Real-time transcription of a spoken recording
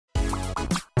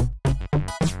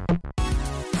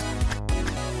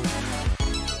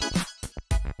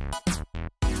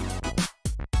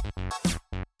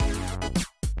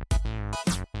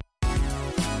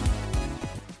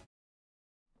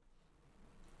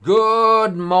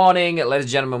Good morning, ladies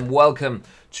and gentlemen. Welcome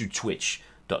to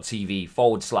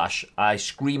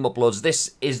twitch.tv/iScreamUploads.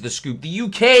 This is The Scoop, the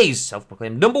UK's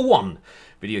self-proclaimed #1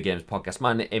 video games podcast.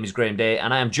 My name is Graham Day,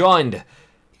 and I am joined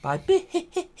by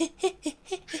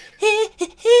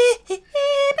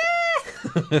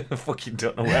fucking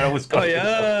don't know where I was going.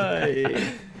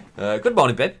 Good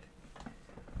morning, babe.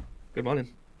 Good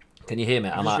morning. Can you hear me?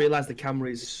 I just realised the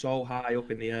camera is so high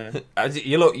up in the air.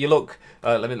 You look.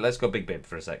 Let's go big babe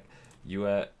for a sec. You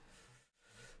have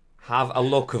a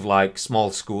look of like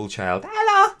small school child.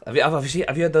 Hello. Have you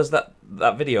heard that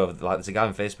video of like there's a guy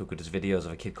on Facebook who does videos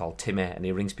of a kid called Timmy and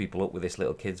he rings people up with this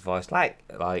little kid's voice like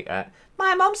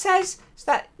my mum says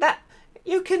that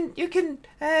you do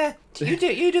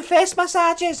face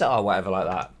massages or whatever like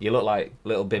that. You look like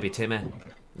little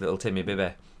Timmy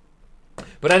Bibby.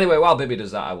 But anyway, while Bibby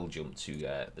does that, I will jump to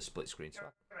the split screen.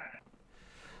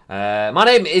 My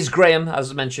name is Graham,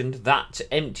 as mentioned. That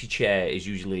empty chair is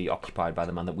usually occupied by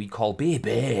the man that we call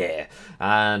Bibby.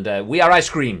 And we are Ice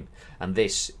Cream, and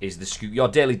this is The Scoop, your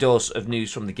daily dose of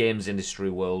news from the games industry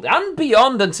world and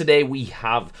beyond. And today we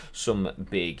have some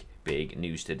big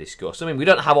news to discuss. I mean, we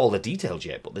don't have all the details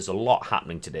yet, but there's a lot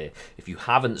happening today. If you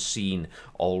haven't seen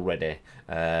already,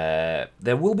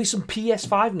 there will be some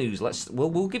PS5 news.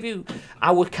 We'll give you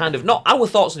our not our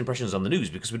thoughts and impressions on the news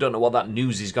because we don't know what that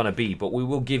news is going to be, but we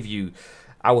will give you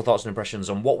our thoughts and impressions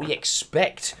on what we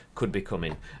expect could be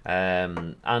coming.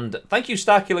 And thank you,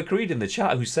 Starkiller Creed in the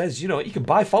chat, who says, you know, you can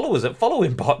buy followers at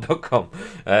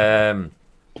followimbot.com.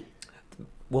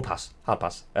 We'll pass. Hard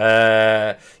pass.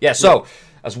 Yeah, so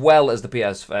as well as the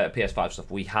PS5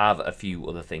 stuff, we have a few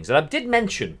other things. And I did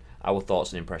mention our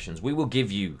thoughts and impressions. We will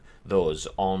give you those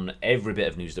on every bit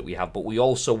of news that we have, but we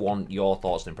also want your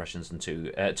thoughts and impressions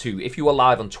too. If you are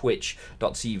live on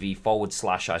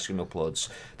twitch.tv/iScreamUploads,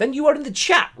 then you are in the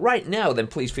chat right now, then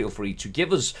please feel free to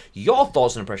give us your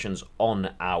thoughts and impressions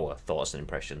on our thoughts and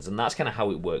impressions. And that's kind of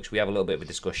how it works. We have a little bit of a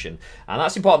discussion, and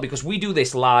that's important because we do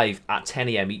this live at 10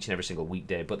 AM each and every single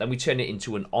weekday, but then we turn it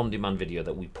into an on-demand video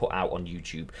that we put out on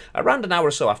YouTube around an hour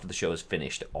or so after the show is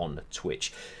finished on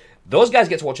Twitch. Those guys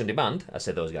get to watch on demand. I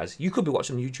say those guys. You could be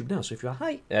watching on YouTube now, so if you're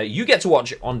you get to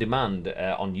watch on demand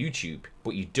on YouTube,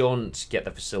 but you don't get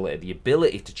the facility, the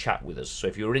ability to chat with us. So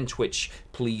if you're in Twitch,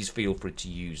 please feel free to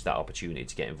use that opportunity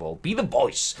to get involved. Be the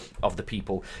voice of the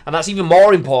people. And that's even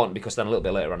more important because then a little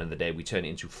bit later on in the day, we turn it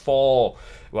into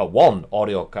one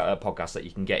audio podcast that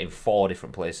you can get in 4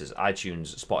 different places: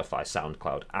 iTunes, Spotify,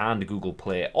 SoundCloud, and Google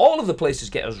Play. All of the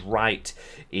places get us right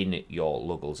in your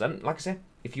luggles. And like I say,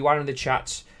 if you are in the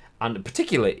chat, and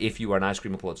particularly if you are an Ice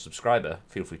Cream Upload subscriber,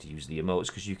 feel free to use the emotes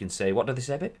because you can say, what did they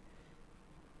say, Bib?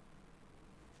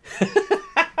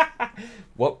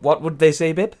 What would they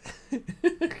say, Bib?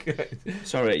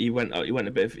 Sorry, you went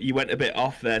a bit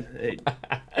off then.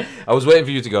 I was waiting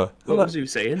for you to go. What was you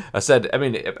saying? I said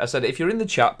if you're in the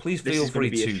chat, please feel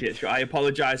free to. A shit show. I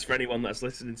apologise for anyone that's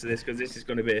listening to this because this is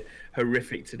going to be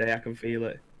horrific today. I can feel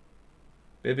it.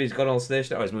 Maybe he's gone on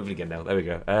stage. Oh, he's moving again now. There we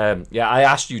go. Yeah, I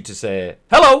asked you to say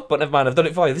hello, but never mind. I've done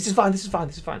it for you. This is fine.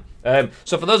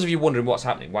 So for those of you wondering what's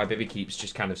happening, why Bibby keeps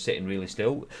just kind of sitting really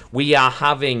still, we are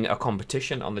having a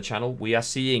competition on the channel. We are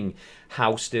seeing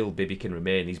how still Bibby can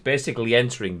remain. He's basically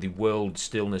entering the World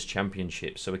Stillness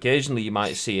Championship. So occasionally you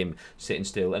might see him sitting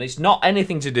still. And it's not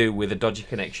anything to do with a dodgy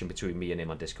connection between me and him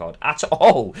on Discord at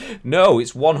all. No,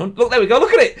 it's 100. Look, there we go.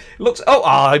 Look at it.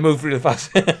 I moved really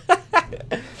fast.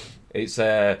 It's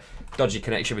a dodgy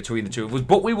connection between the two of us,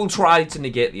 but we will try to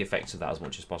negate the effects of that as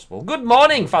much as possible. Good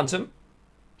morning, Phantom.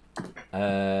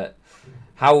 How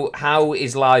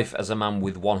is life as a man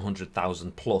with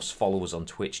 100,000 plus followers on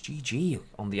Twitch? GG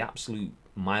on the absolute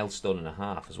milestone and a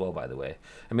half as well, by the way.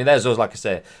 I mean, there's those, like I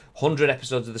say, 100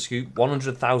 episodes of The Scoop,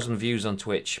 100,000 views on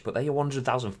Twitch, but they're your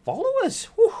 100,000 followers.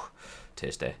 Whew.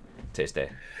 Tasty.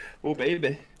 Oh,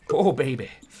 baby.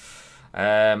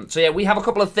 So yeah, we have a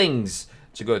couple of things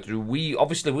to go through. We're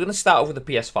going to start off with the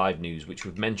PS5 news, which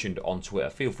we've mentioned on Twitter.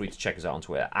 Feel free to check us out on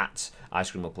Twitter at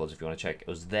Ice Cream Uploads if you want to check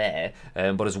us there.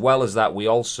 But as well as that, we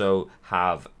also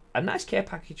have a nice care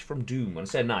package from Doom. When I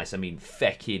say nice, I mean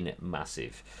feckin'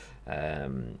 massive.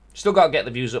 Still got to get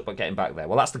the views up, but getting back there.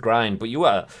 Well, that's the grind, but you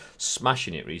are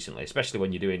smashing it recently, especially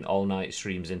when you're doing all-night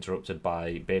streams interrupted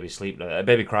by baby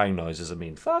crying noises. I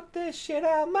mean, fuck this shit,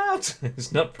 I'm out.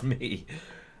 It's not for me.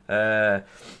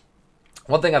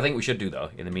 One thing I think we should do,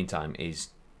 though, in the meantime, is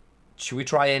should we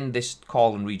try end this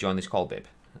call and rejoin this call, Bib?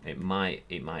 It might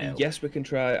help. Yes, we can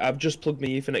try. I've just plugged my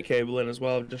Ethernet cable in as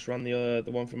well. I've just run the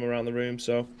one from around the room,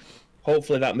 so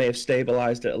hopefully that may have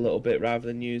stabilised it a little bit rather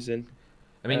than using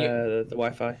I mean, the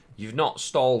Wi-Fi. you've not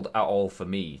stalled at all for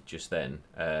me just then.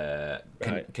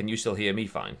 Right. Can you still hear me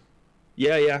fine?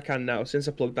 Yeah, I can now. Since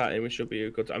I plugged that in, we should be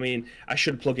good. I mean, I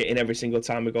should plug it in every single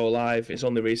time we go live. It's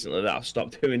only recently that I've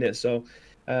stopped doing it, so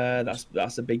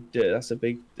that's a big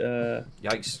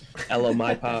Yikes. L on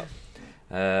my part.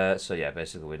 So yeah,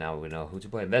 basically we know who to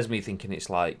blame. There's me thinking it's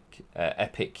like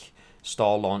Epic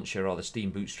Store Launcher or the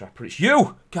Steam Bootstrapper. It's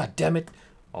you! God damn it!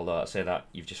 Although I say that,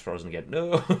 you've just frozen again.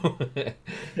 No.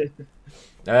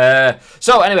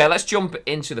 So anyway, let's jump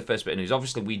into the first bit of news.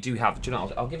 Obviously, we do have. Do you know?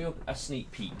 I'll give you a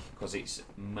sneak peek because it's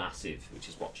massive, which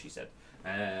is what she said.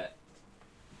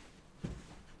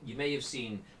 You may have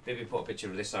seen. Maybe put a picture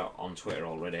of this out on Twitter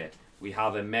already. We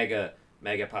have a mega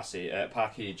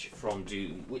package from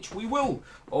Doom, which we will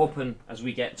open as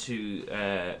we get to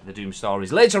the Doom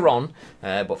stories later on.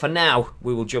 But for now,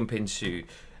 we will jump into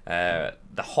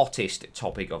the hottest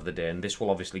topic of the day, and this will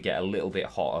obviously get a little bit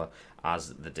hotter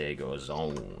as the day goes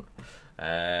on.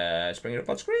 Let's bring it up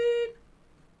on screen.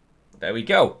 There we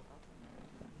go.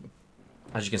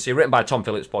 As you can see, written by Tom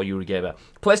Phillips for Eurogamer.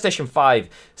 PlayStation 5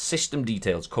 system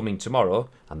details coming tomorrow,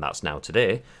 and that's now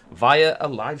today, via a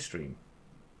live stream.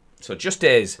 So just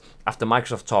days after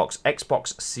Microsoft talks,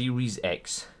 Xbox Series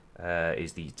X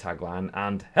is the tagline.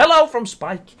 And hello from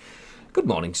Spike. Good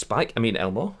morning, Spike. I mean,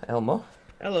 Elmo.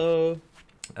 Hello.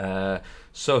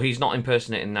 So he's not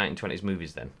impersonating 1920s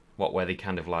movies then? What, where they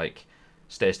kind of like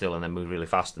stay still and then move really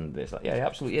fast and it's like, yeah, he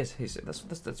absolutely is.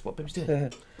 That's what baby's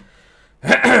doing.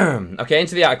 Okay,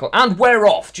 into the article. And we're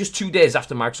off. Just 2 days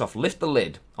after Microsoft lift the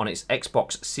lid on its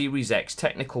Xbox Series X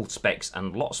technical specs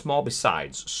and lots more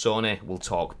besides, Sony will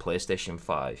talk PlayStation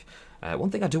 5.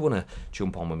 One thing I do want to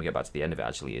jump on when we get back to the end of it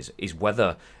actually is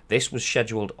whether this was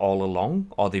scheduled all along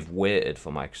or they've waited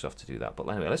for Microsoft to do that. But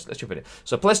anyway, let's jump in it.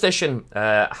 So PlayStation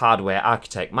hardware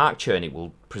architect Mark Cherney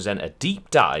will present a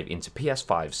deep dive into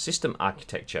PS5 system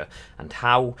architecture and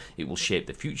how it will shape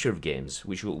the future of games,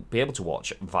 which you'll be able to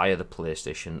watch via the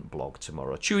PlayStation blog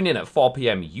tomorrow. Tune in at 4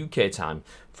 PM UK time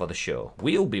for the show.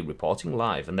 We'll be reporting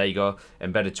live. And there you go,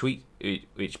 embedded tweet,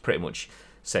 which pretty much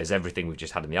says everything we've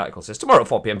just had in the article. It says tomorrow at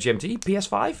 4 PM GMT,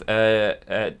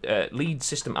 PS5. Lead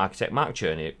system architect Mark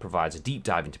Cherney provides a deep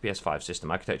dive into PS5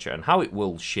 system architecture and how it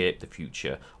will shape the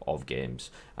future of games.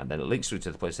 And then it links through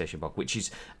to the PlayStation blog, which is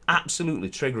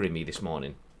absolutely triggering me this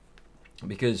morning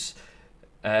because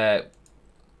I'll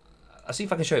see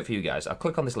if I can show it for you guys. I'll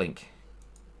click on this link.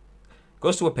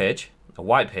 Goes to a page, a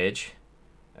white page,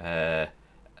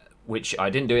 which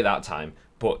I didn't do at that time.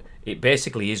 But it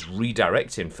basically is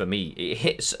redirecting for me. It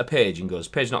hits a page and goes,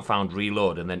 page not found,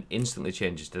 reload, and then instantly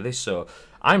changes to this. So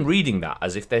I'm reading that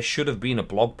as if there should have been a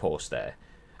blog post there,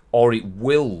 or it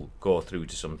will go through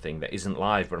to something that isn't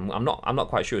live. But I'm not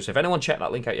quite sure. So if anyone checked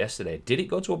that link out yesterday, did it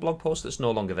go to a blog post that's no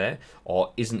longer there,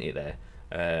 or isn't it there?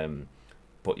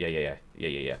 But yeah.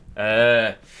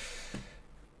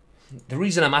 The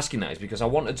reason I'm asking that is because I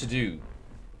wanted to do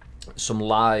some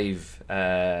live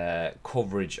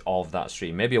coverage of that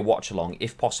stream, maybe a watch along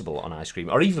if possible on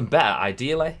iScream, or even better,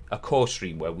 ideally a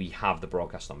co-stream where we have the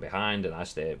broadcast on behind and I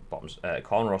stay bottom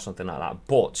corner or something like that,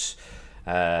 but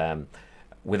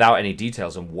without any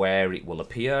details on where it will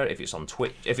appear. If it's on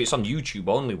Twitch, if it's on YouTube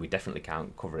only, we definitely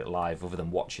can't cover it live other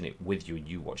than watching it with you and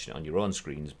you watching it on your own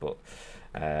screens. But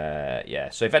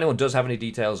yeah, so if anyone does have any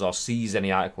details or sees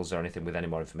any articles or anything with any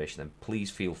more information, then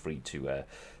please feel free to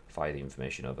fire the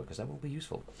information over because that will be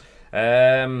useful.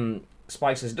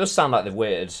 Spike says it does sound like they've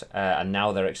waited and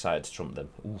now they're excited to trump them.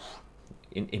 Oof,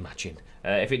 imagine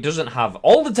if it doesn't have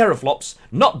all the teraflops,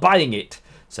 not buying it,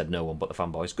 said no one but the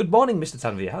fanboys. Good morning, Mr.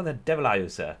 Tanvir. How the devil are you,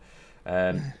 sir?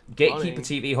 Gatekeeper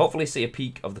TV. Hopefully see a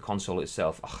peek of the console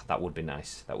itself. Oh, that would be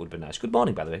nice. That would be nice. Good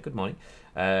morning, by the way. Good morning.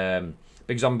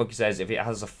 Big Zombie Bookie says if it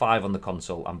has a 5 on the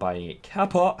console, I'm buying it.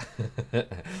 Kapot.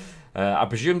 I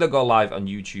presume they'll go live on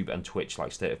YouTube and Twitch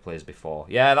like State of Plays before.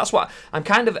 Yeah, that's what I'm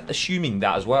kind of assuming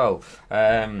that as well.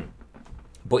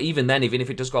 But even then, even if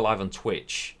it does go live on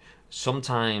Twitch,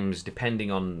 sometimes depending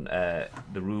on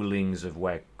the rulings of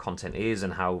where content is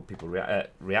and how people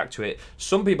react to it,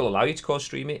 some people allow you to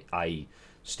co-stream it, i.e.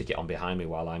 stick it on behind me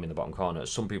while I'm in the bottom corner.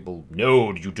 Some people,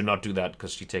 no, you do not do that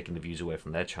because you're taking the views away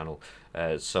from their channel.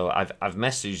 So I've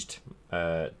messaged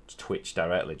Twitch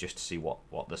directly just to see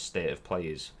what the state of play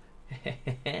is.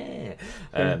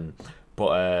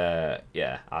 But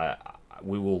yeah,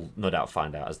 we will no doubt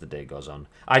find out as the day goes on.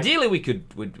 Ideally,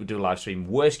 we'd do a live stream.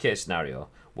 Worst case scenario,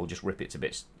 we'll just rip it to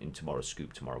bits in tomorrow's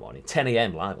scoop tomorrow morning, 10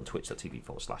 AM live on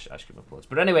twitch.tv/icecreamuploads.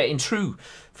 But anyway, in true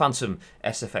Phantom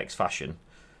SFX fashion,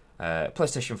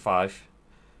 PlayStation 5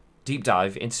 deep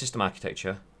dive into system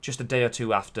architecture just a day or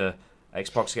two after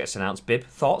Xbox gets announced. Bib,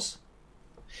 thoughts?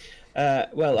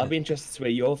 Well, I'd be interested to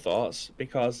hear your thoughts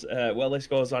because, well, this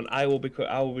goes on. I will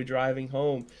be driving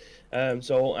home,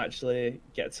 so I won't actually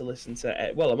get to listen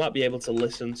to. Well, I might be able to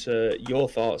listen to your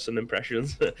thoughts and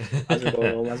impressions as I go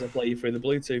home, as I play you through the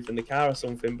Bluetooth in the car or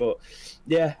something. But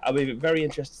yeah, I'll be very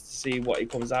interested to see what he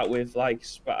comes out with. Like,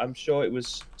 I'm sure it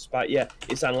was. Yeah,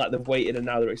 it sounded like they've waited and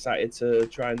now they're excited to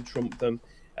try and trump them.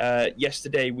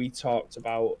 Yesterday we talked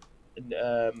about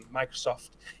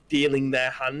Microsoft dealing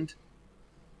their hand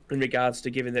in regards to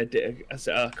giving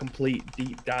a complete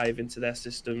deep dive into their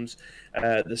systems,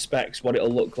 the specs, what it'll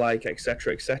look like,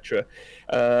 etc., etc.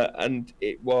 And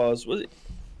it was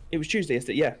Tuesday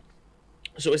yesterday, yeah.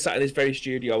 So we sat in this very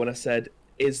studio, and I said,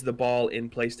 "Is the ball in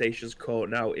PlayStation's court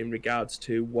now in regards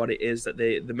to what it is that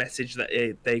the message that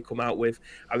they come out with?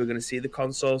 Are we going to see the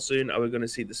console soon? Are we going to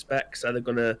see the specs? Are they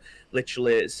going to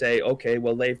literally say, okay,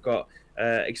 well they've got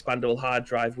expandable hard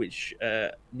drive, which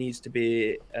needs to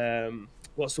be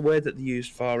what's the word that they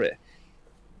used for it?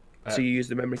 So you use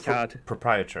the memory card.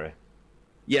 Proprietary.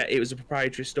 Yeah, it was a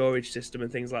proprietary storage system and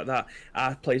things like that.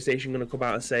 Are PlayStation going to come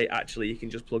out and say, actually, you can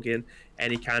just plug in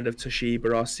any kind of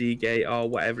Toshiba or Seagate or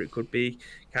whatever it could be,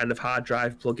 kind of hard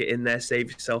drive, plug it in there,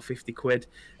 save yourself 50 quid?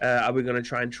 Are we going to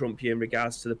try and trump you in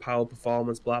regards to the power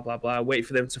performance, blah, blah, blah? Wait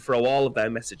for them to throw all of their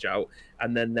message out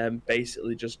and then them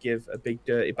basically just give a big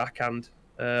dirty backhand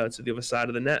to the other side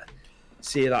of the net.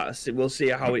 We'll see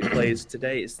how it plays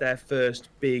today. It's their first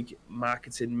big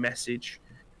marketing message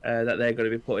that they're going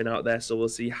to be putting out there, so we'll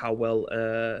see how well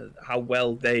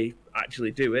they actually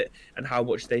do it and how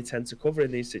much they tend to cover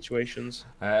in these situations.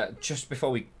 Just before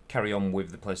we carry on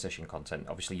with the PlayStation content,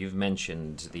 obviously you've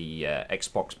mentioned the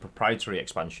Xbox proprietary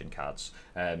expansion cards.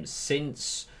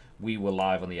 Since we were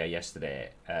live on the air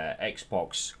yesterday,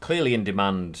 Xbox, clearly in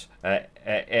demand,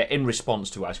 in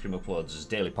response to Ice Cream Uploads'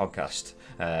 daily podcast,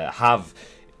 have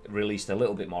released a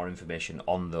little bit more information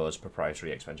on those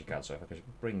proprietary expansion cards. So if I could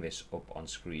bring this up on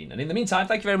screen. And in the meantime,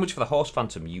 thank you very much for the horse,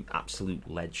 Phantom, you absolute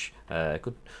ledge.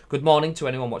 Good morning to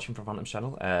anyone watching from Phantom's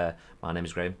channel. My name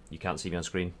is Graham. You can't see me on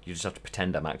screen. You just have to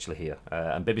pretend I'm actually here.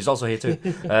 And Bibby's also here too.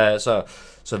 So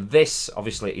this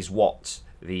obviously is what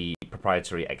the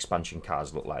proprietary expansion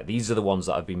cards look like. These are the ones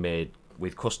that have been made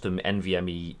with custom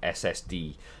NVMe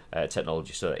SSD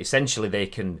technology. So essentially they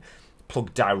can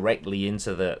plug directly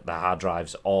into the hard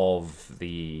drives of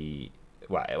the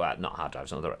not hard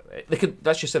drives. They can,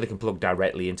 let's just say they can plug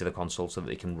directly into the console so that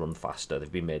they can run faster.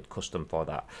 They've been made custom for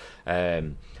that.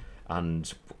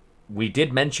 And we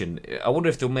did mention, I wonder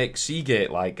if they'll make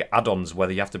Seagate like add-ons,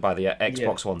 whether you have to buy the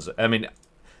Xbox ones. I mean,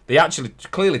 they actually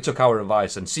clearly took our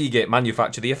advice, and Seagate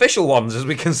manufacture the official ones, as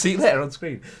we can see there on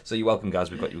screen. So you're welcome, guys.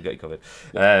 We've got you covered.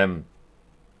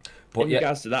 But in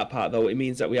regards to that part, though, it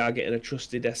means that we are getting a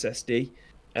trusted SSD.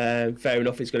 Fair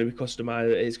enough, it's going to be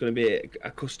customized. It's going to be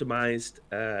a customized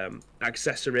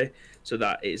accessory, so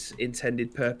that its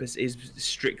intended purpose is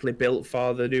strictly built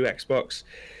for the new Xbox.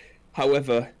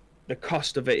 However, the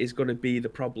cost of it is going to be the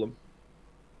problem.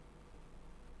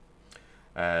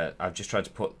 I've just tried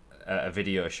to put a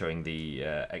video showing the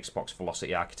Xbox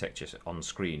Velocity architecture on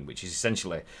screen, which is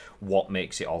essentially what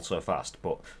makes it all so fast.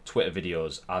 But Twitter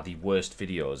videos are the worst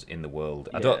videos in the world.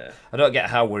 Yeah. I don't get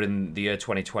how we're in the year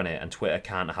 2020 and Twitter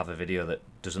can't have a video that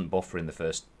doesn't buffer in the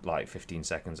first like 15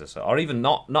 seconds or so, or even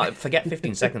not forget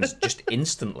 15 seconds, just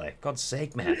instantly. God's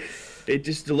sake, man. It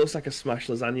just looks like a smashed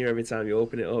lasagna every time you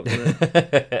open it up, doesn't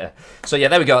it? So yeah,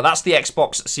 there we go. That's the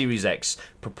Xbox Series X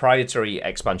proprietary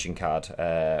expansion card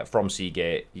from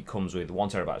Seagate. It comes with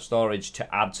 1TB storage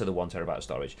to add to the 1TB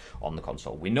storage on the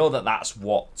console. We know that that's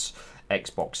what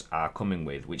Xbox are coming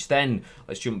with, which then,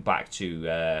 let's jump back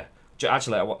to...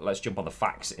 Actually, let's jump on the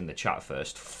facts in the chat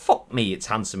first. Fuck me, it's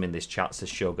handsome in this chat, says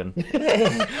Shogun.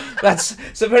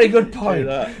 That's a very good point.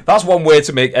 That's one way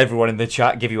to make everyone in the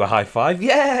chat give you a high five.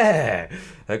 Yeah!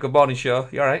 Good morning, show.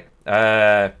 You alright?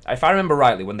 If I remember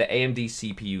rightly, when the AMD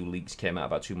CPU leaks came out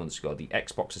about 2 months ago, the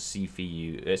Xbox's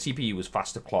CPU was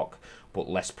faster clock, but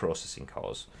less processing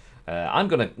cores. I'm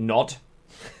going to nod.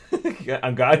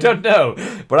 I don't know.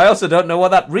 But I also don't know what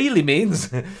that really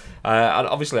means. And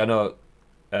obviously, I know...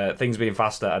 things being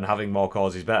faster and having more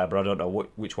cores is better, but I don't know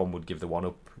which one would give the one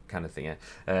up kind of thing.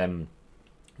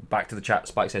 Back to the chat,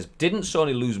 Spike says, didn't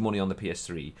Sony lose money on the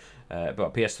PS3?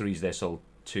 But PS3s they sold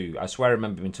too. I swear I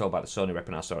remember being told by the Sony rep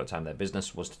in our store at the time their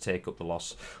business was to take up the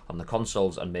loss on the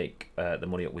consoles and make the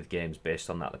money up with games. Based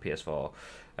on that, the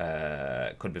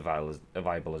PS4 could be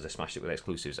viable as they smashed it with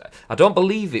exclusives. I don't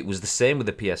believe it was the same with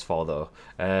the PS4 though.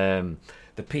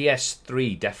 The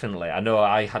PS3 definitely. I know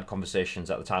I had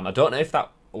conversations at the time. I don't know if that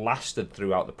lasted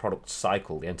throughout the product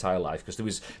cycle, the entire life, because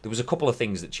there was a couple of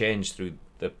things that changed through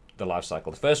the life cycle.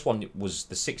 The first one was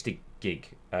the 60 gig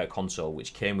console,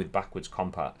 which came with backwards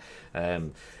compat.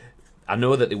 I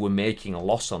know that they were making a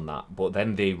loss on that, but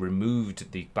then they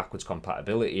removed the backwards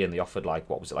compatibility and they offered like,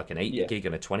 what was it, like an 8 gig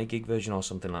and a 20 gig version or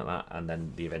something like that, and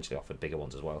then they eventually offered bigger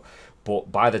ones as well. But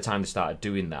by the time they started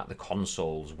doing that, the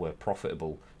consoles were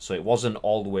profitable, so it wasn't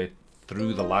all the way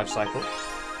through the life cycle.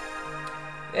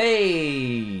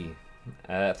 Hey!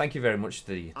 Thank you very much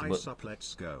to the... Ice up,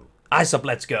 let's go. Ice up,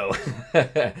 let's go!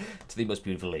 To the most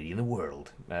beautiful lady in the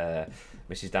world.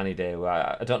 Mrs. Danny Day.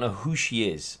 I don't know who she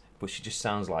is, but she just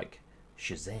sounds like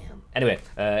Shazam. Anyway,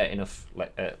 enough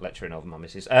lecturing over my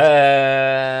missus.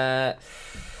 Thank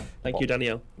you,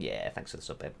 Danielle. Yeah, thanks for the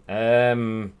sub, babe.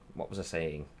 What was I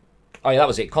saying? Oh, yeah, that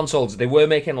was it. Consoles, they were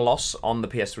making a loss on the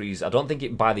PS3s. I don't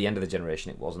think by the end of the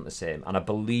generation it wasn't the same. And I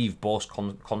believe both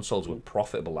consoles were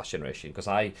profitable last generation. Because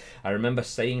I remember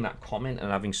saying that comment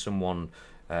and having someone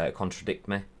contradict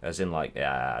me. As in, like,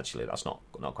 yeah, actually, that's not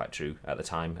quite true at the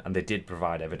time. And they did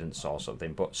provide evidence or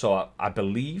something. But so I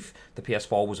believe the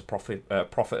PS4 was a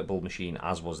profitable machine,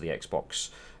 as was the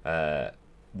Xbox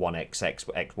One X,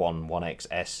 X1, One X,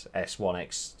 S, One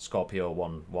X, Scorpio,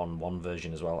 one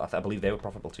version as well. I believe they were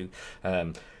profitable too.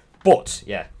 But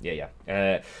yeah.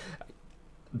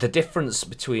 The difference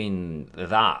between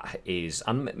that is,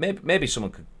 and maybe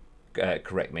someone could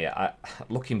correct me.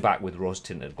 Looking back with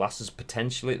rose-tinted glasses,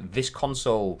 potentially this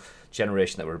console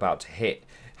generation that we're about to hit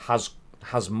has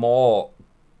more,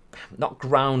 not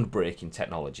groundbreaking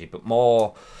technology, but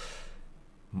more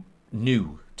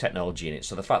new technology in it.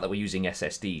 So the fact that we're using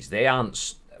SSDs, they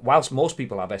aren't, whilst most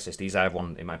people have SSDs, I have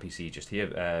one in my PC just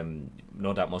here,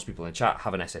 no doubt most people in the chat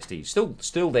have an SSD,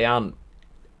 still they aren't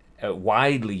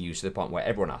widely used to the point where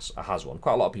everyone has one.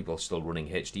 Quite a lot of people are still running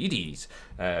HDDs.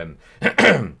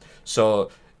 So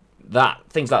that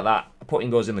things like that, putting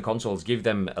those in the consoles, give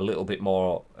them a little bit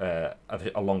more of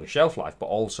a longer shelf life, but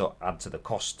also add to the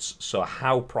costs. So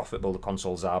how profitable the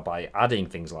consoles are by adding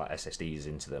things like SSDs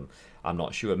into them, I'm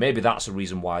not sure. Maybe that's the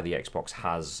reason why the Xbox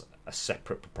has a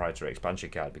separate proprietary expansion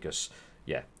card, because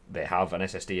yeah, they have an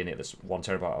SSD in it that's 1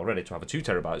 terabyte already. To have a 2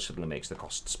 terabyte suddenly makes the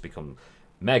costs become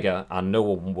mega, and no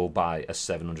one will buy a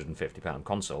 £750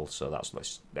 console. So that's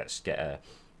let's get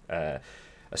a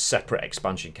separate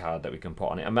expansion card that we can put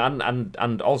on it.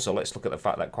 And also let's look at the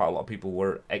fact that quite a lot of people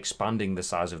were expanding the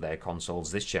size of their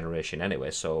consoles this generation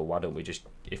anyway. So why don't we just,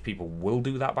 if people will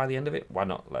do that by the end of it, why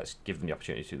not let's give them the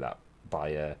opportunity to do that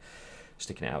by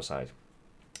sticking it outside.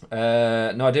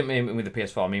 No, I didn't mean with the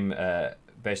PS4. I mean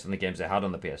based on the games they had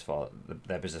on the PS4,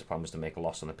 their business plan was to make a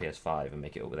loss on the PS5 and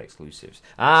make it up with exclusives.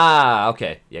 Ah,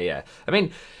 okay, yeah. I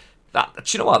mean, do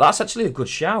you know what? That's actually a good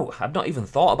shout. I'd not even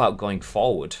thought about going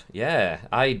forward. Yeah,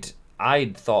 I'd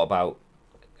thought about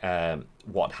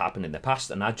what happened in the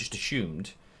past, and I just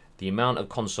assumed the amount of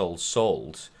consoles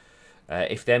sold.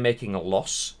 If they're making a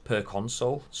loss per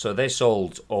console, so they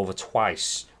sold over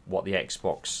twice what the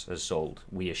Xbox has sold,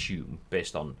 we assume,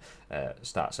 based on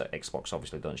stats. Xbox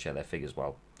obviously don't share their figures,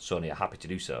 well, Sony are happy to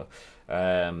do so.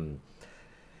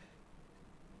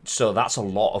 So that's a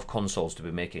lot of consoles to be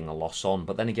making a loss on.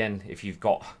 But then again, if you've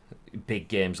got big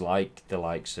games like the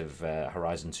likes of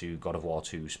Horizon 2, God of War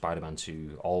 2, Spider-Man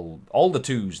 2, all the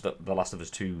twos, The Last of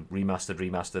Us 2,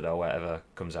 remastered or whatever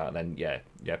comes out, then yeah,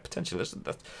 potentially.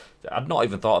 I'd not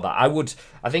even thought of that.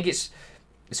 I think it's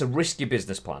a risky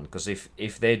business plan, because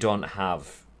if they don't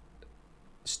have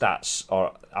stats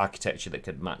or architecture that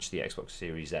could match the Xbox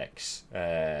Series X,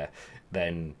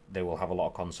 then they will have a lot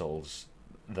of consoles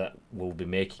that will be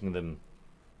making them,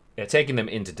 taking them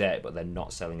into debt, but they're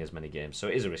not selling as many games. So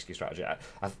it is a risky strategy.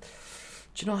 Do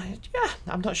you know? Yeah,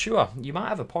 I'm not sure. You might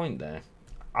have a point there.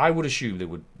 I would assume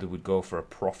they would go for a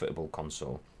profitable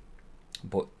console,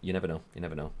 but you never know. You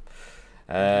never know.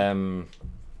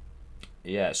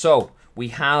 Yeah. So we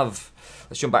have.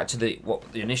 Let's jump back to the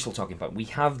initial talking point. We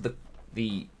have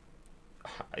the.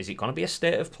 Is it going to be a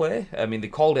state of play? I mean, they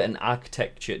called it an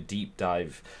architecture deep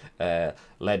dive,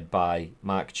 led by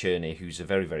Mark Cherney, who's a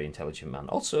very, very intelligent man.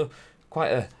 Also,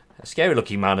 quite a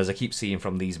scary-looking man, as I keep seeing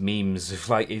from these memes. Of,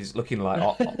 like, he's looking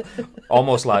like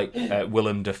almost like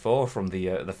Willem Dafoe from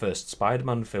the first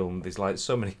Spider-Man film. There's like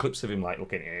so many clips of him like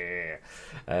looking.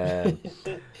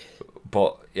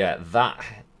 But yeah, that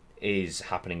is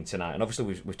happening tonight, and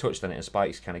obviously we've touched on it, and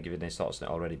Spike's kind of given his thoughts on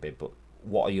it already, babe. But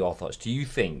what are your thoughts? Do you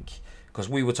think? Because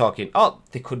we were talking,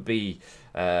 there could be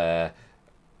a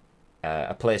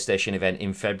PlayStation event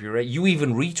in February. You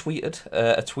even retweeted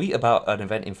a tweet about an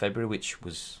event in February, which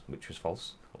was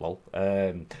false. Lol.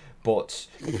 But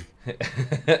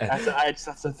I just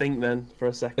have to think then for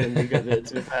a second.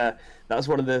 To be fair, that's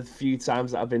one of the few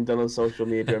times that I've been done on social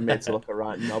media and made to look a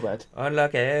right knobhead.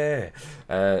 Unlucky.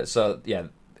 So yeah,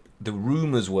 the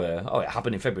rumours were, oh, it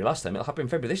happened in February last time, it'll happen in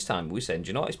February this time. We're saying, do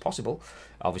you know what, it's possible.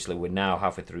 Obviously, we're now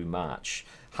halfway through March.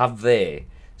 Have they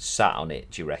sat on it,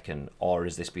 do you reckon, or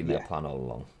has this been their plan all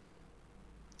along?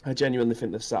 I genuinely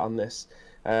think they've sat on this.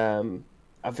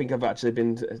 I think I've actually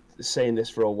been saying this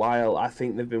for a while. I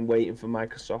think they've been waiting for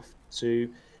Microsoft to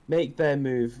make their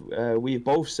move. We've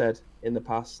both said in the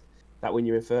past that when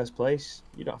you're in first place,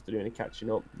 you don't have to do any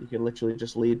catching up. You can literally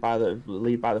just lead by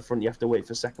the front. You have to wait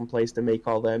for second place to make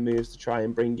all their moves to try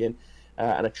and bring in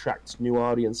and attract new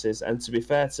audiences. And to be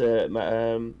fair to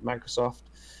Microsoft,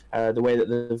 the way that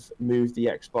they've moved the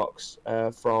Xbox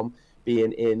from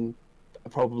being in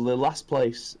probably last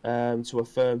place to a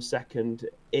firm second,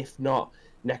 if not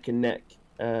neck and neck.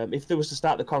 If there was to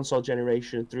start the console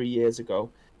generation 3 years ago,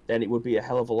 then it would be a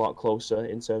hell of a lot closer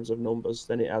in terms of numbers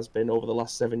than it has been over the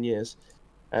last 7 years.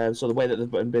 So the way that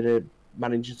they've been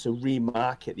managing to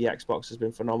remarket the Xbox has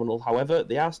been phenomenal. However,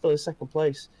 they are still in second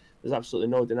place. There's absolutely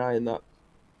no denying that.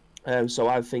 So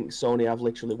I think Sony have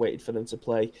literally waited for them to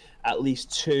play at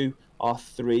least 2 or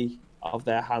 3 of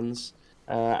their hands,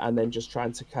 and then just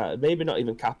trying to maybe not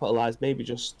even capitalize, maybe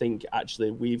just think,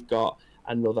 actually, we've got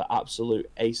another absolute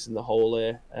ace in the hole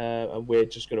here, and we're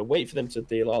just going to wait for them to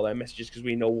deal all their messages, because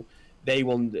we know they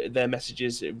will, their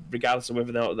messages, regardless of whether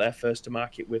or not they're first to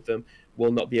market with them,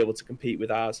 will not be able to compete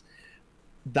with ours.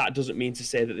 That doesn't mean to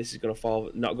say that this is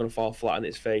not going to fall flat on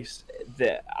its face.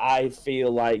 That I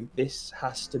feel like this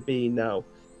has to be now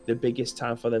the biggest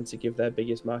time for them to give their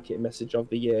biggest marketing message of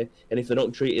the year, and if they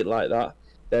don't treat it like that,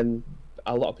 then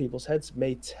a lot of people's heads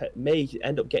may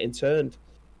end up getting turned.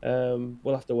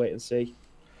 We'll have to wait and see.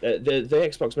 The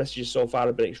Xbox messages so far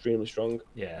have been extremely strong.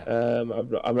 Yeah.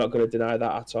 I'm not going to deny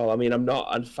that at all. I mean, I'm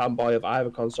not a fanboy of either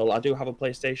console. I do have a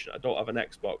PlayStation. I don't have an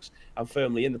Xbox. I'm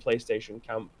firmly in the PlayStation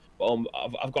camp, but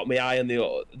I've got my eye on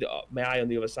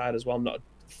the other side as well. I'm not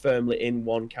firmly in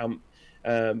one camp.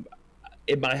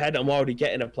 In my head, I'm already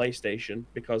getting a PlayStation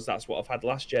because that's what I've had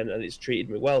last gen, and it's treated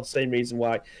me well. Same reason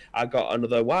why I got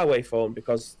another Huawei phone,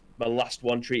 because my last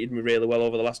one treated me really well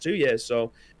over the last 2 years.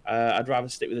 So I'd rather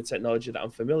stick with the technology that I'm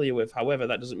familiar with. However,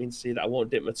 that doesn't mean to say that I won't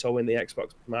dip my toe in the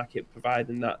Xbox market,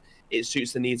 providing that it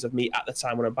suits the needs of me at the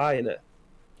time when I'm buying it.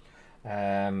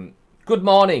 Good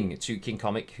morning to King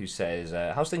Comic, who says,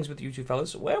 how's things with you two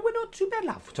fellas? Well, we're not too bad,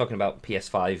 love. We're talking about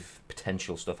PS5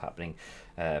 potential stuff happening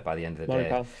by the end of the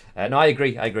day. No, I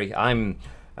agree.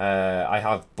 I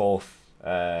have both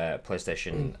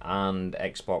PlayStation and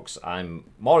Xbox. I'm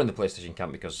more in the PlayStation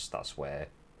camp because that's where,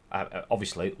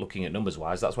 obviously, looking at numbers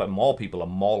wise, that's where more people are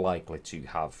more likely to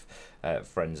have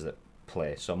friends that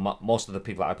play. So most of the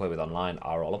people that I play with online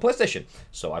are all on PlayStation,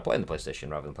 so I play on the PlayStation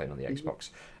rather than playing on the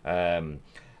Xbox.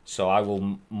 So I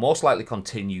will most likely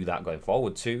continue that going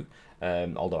forward too,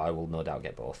 although I will no doubt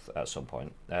get both at some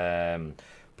point.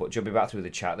 But jumping back through the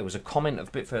chat, there was a comment a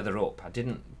bit further up. I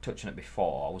didn't touch on it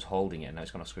before. I was holding it. Now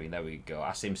it's gone off screen. There we go.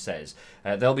 Asim says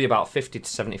they'll be about £50 to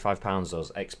 £75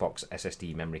 those Xbox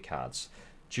SSD memory cards.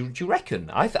 Do you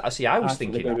reckon? I was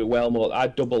thinking they're going to be well more.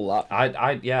 I'd double that.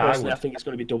 I think it's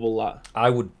going to be double that. I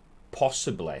would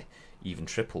possibly even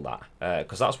triple that,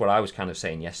 because that's what I was kind of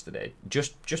saying yesterday.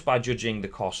 Just by judging the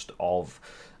cost of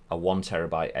a 1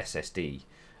 terabyte SSD,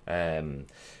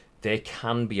 they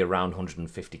can be around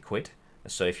 150 quid.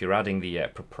 So if you're adding the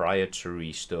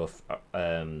proprietary stuff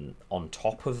on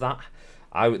top of that,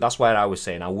 that's where I was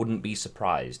saying I wouldn't be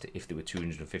surprised if they were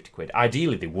 250 quid.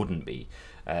 Ideally, they wouldn't be,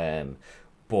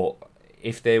 but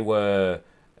if they were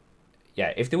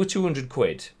 200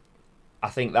 quid, I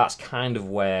think that's kind of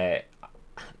where,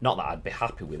 not that I'd be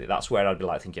happy with it, that's where I'd be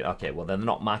like thinking, okay, well, they're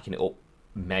not marking it up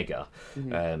mega,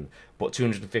 but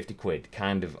 250 quid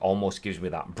kind of almost gives me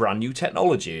that brand new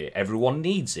technology, everyone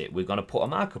needs it, we're going to put a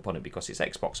markup on it because it's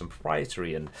Xbox and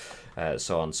proprietary and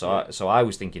so on. So I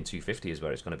was thinking 250 is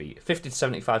where it's going to be. 50 to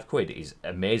 75 quid is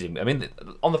amazing. I mean,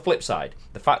 on the flip side,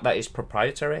 the fact that it's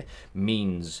proprietary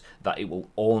means that it will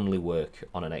only work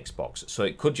on an Xbox. So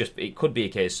it could be a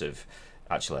case of,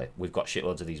 actually, we've got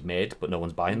shitloads of these made, but no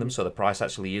one's buying them, so the price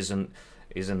actually isn't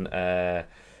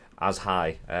as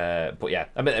high. But yeah,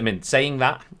 I mean, saying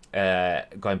that,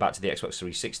 going back to the Xbox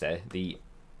 360, the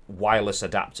wireless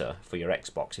adapter for your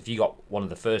Xbox, if you got one of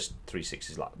the first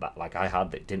 360s like I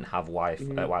had that didn't have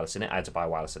wireless in it, I had to buy a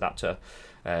wireless adapter.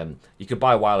 You could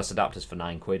buy wireless adapters for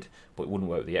 £9, but it wouldn't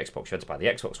work with the Xbox. You had to buy the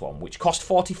Xbox one, which cost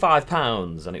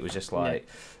 £45, and it was just like,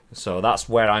 so that's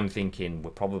where I'm thinking we're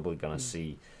probably going to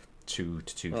see 2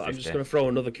 to 250. Well, I'm just going to throw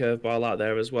another curveball out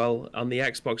there as well. On the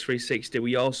Xbox 360,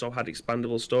 we also had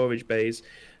expandable storage bays.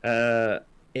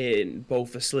 in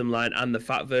both the slimline and the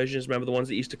fat versions. Remember the ones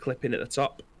that used to clip in at the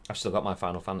top? I've still got my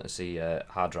Final Fantasy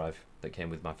hard drive that came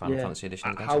with my Final Fantasy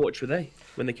edition. How much were they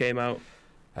when they came out?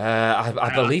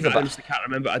 I believe I honestly can't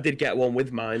remember. I did get one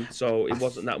with mine, so it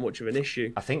wasn't that much of an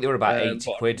issue. I think they were about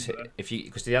 80 quid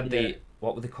because they had the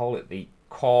what would they call it, the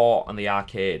core and the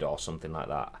arcade or something like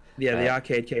that. Yeah, the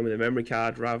arcade came with a memory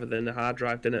card rather than a hard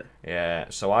drive, didn't it? Yeah,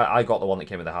 so I got the one that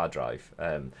came with the hard drive,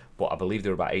 but I believe they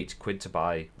were about 80 quid to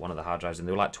buy one of the hard drives, and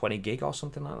they were like 20 gig or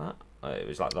something like that. It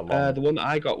was like the long. The one that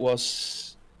I got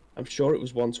was, I'm sure it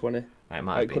was 120.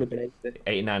 It could have been 80.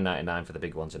 $89.99 for the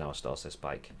big ones in our store, says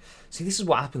Spike. See, this is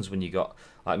what happens when you got...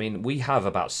 I mean, we have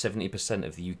about 70%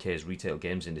 of the UK's retail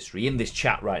games industry in this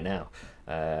chat right now.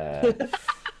 It'll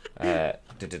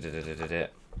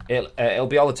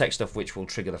be all the tech stuff which will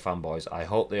trigger the fanboys. I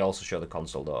hope they also show the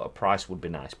console, though. A price would be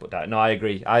nice. But no, I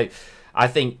agree. I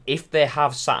think if they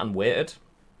have sat and waited...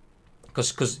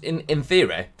 Because in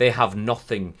theory, they have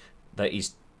nothing that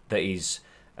is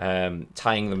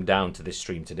tying them down to this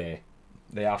stream today.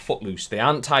 They are footloose. They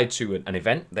aren't tied to an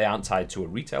event. They aren't tied to a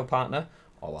retail partner.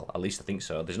 Oh, well, at least I think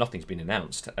so. There's nothing's been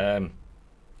announced.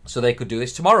 So they could do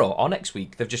this tomorrow or next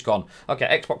week. They've just gone,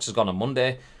 okay, Xbox has gone on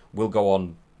Monday. We'll go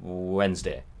on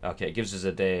Wednesday. Okay, it gives us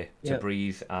a day to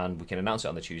breathe, and we can announce it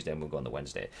on the Tuesday, and we'll go on the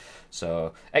Wednesday.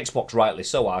 So Xbox, rightly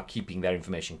so, are keeping their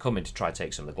information coming to try to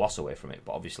take some of the gloss away from it.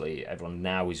 But obviously, everyone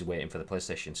now is waiting for the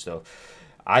PlayStation stuff.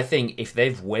 I think if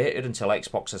they've waited until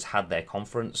Xbox has had their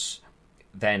conference...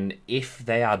 then if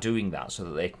they are doing that so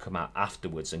that they can come out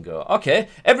afterwards and go, okay,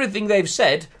 everything they've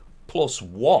said plus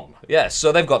one. Yeah,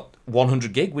 so they've got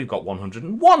 100 gig, we've got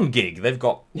 101 gig. They've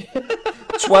got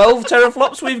 12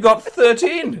 teraflops, we've got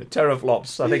 13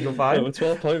 teraflops. I think we're fine.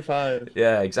 12.5.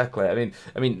 Yeah, exactly. I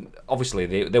mean, obviously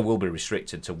they will be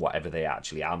restricted to whatever they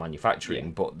actually are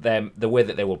manufacturing, but the way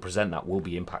that they will present that will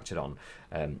be impacted on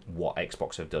what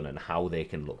Xbox have done and how they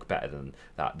can look better than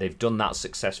that. They've done that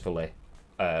successfully.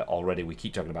 Already, we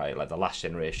keep talking about it, like the last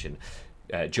generation,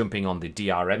 jumping on the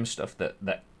DRM stuff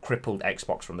that crippled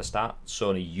Xbox from the start.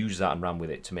 Sony used that and ran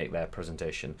with it to make their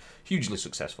presentation hugely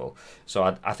successful.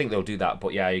 So I think they'll do that.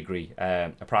 But yeah, I agree.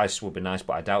 A price would be nice,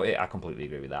 but I doubt it. I completely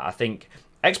agree with that. I think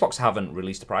Xbox haven't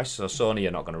released a price, so Sony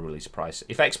are not going to release a price.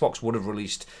 If Xbox would have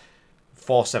released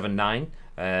 $479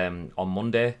 on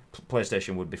Monday,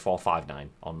 PlayStation would be $459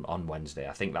 on Wednesday.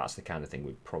 I think that's the kind of thing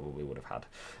we probably would have had.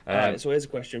 Alright, so here's a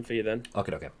question for you then.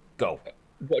 Okay, go.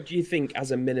 What do you think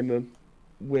as a minimum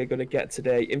we're going to get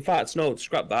today? In fact, no,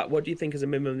 scrap that. What do you think as a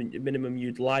minimum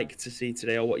you'd like to see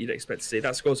today, or what you'd expect to see?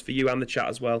 That goes for you and the chat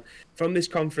as well. From this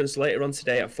conference later on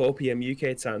today at 4 p.m.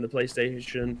 UK time, the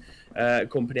PlayStation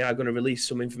company are going to release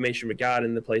some information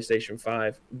regarding the PlayStation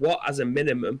 5. What, as a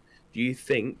minimum, do you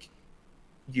think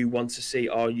you want to see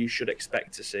or you should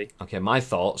expect to see? Okay, my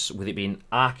thoughts, with it being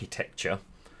architecture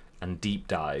and deep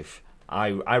dive,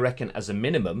 I reckon as a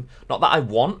minimum, not that I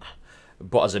want,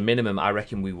 but as a minimum, I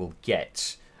reckon we will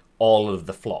get all of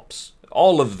the flops,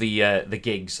 all of the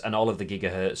gigs and all of the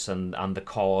gigahertz and the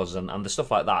cores and the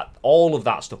stuff like that. All of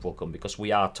that stuff will come because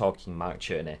we are talking Mark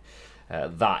Cherney.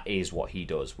 That is what he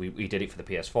does. We did it for the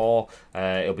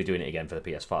PS4. He'll be doing it again for the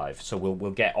PS5. So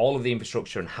we'll get all of the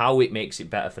infrastructure and how it makes it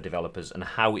better for developers and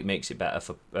how it makes it better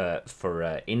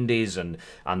for indies and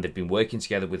they've been working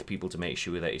together with people to make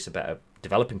sure that it's a better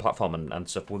developing platform and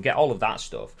stuff. We'll get all of that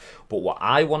stuff. But what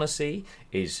I want to see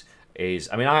is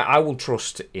I mean I will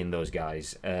trust in those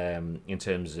guys in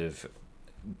terms of.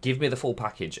 Give me the full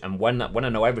package, and when I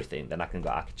know everything, then I can go,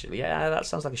 actually, yeah, that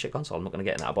sounds like a shit console. I'm not going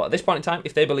to get in that. But at this point in time,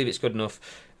 if they believe it's good enough,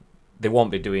 they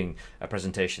won't be doing a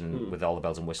presentation with all the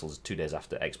bells and whistles 2 days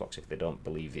after Xbox if they don't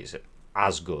believe it's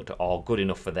as good or good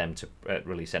enough for them to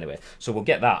release anyway. So we'll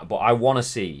get that. But I want to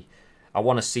see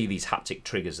these haptic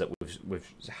triggers that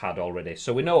we've had already.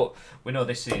 So we know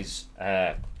this is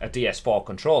a DS4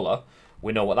 controller.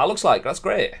 We know what that looks like. That's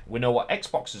great. We know what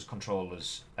Xbox's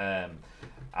controllers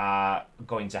are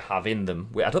going to have in them.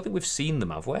 I don't think we've seen them,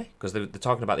 have we? Because they're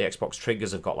talking about the Xbox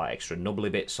triggers have got like extra nubbly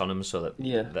bits on them, so that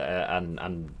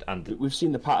and we've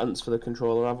seen the patterns for the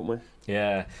controller, haven't we?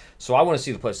 Yeah. So I want to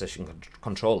see the PlayStation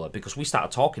controller because we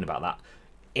started talking about that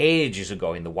ages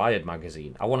ago in the Wired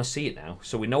magazine. I want to see it now,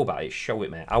 so we know about it. Show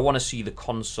it, mate. I want to see the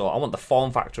console. I want the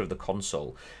form factor of the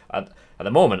console. At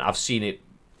the moment, I've seen it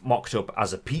mocked up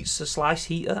as a pizza slice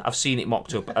heater. I've seen it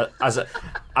mocked up as a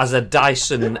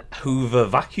Dyson Hoover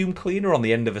vacuum cleaner on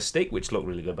the end of a stick, which looked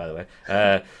really good, by the way.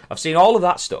 I've seen all of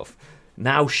that stuff.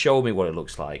 Now show me what it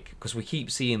looks like, because we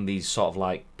keep seeing these sort of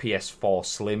like PS4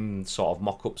 Slim sort of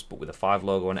mock-ups, but with a 5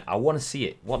 logo on it. I want to see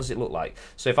it. What does it look like?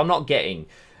 So if I'm not getting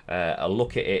a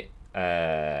look at it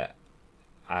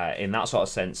in that sort of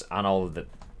sense, and all of the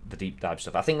the deep dive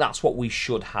stuff. I think that's what we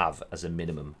should have as a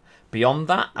minimum. Beyond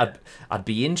that, I'd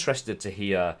be interested to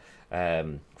hear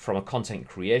from a content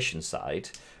creation side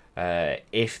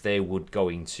if they would go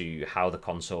into how the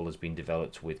console has been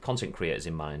developed with content creators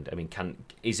in mind. I mean,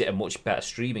 is it a much better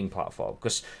streaming platform?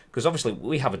 Because obviously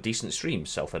we have a decent stream,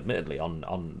 self-admittedly,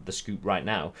 on the Scoop right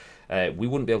now. We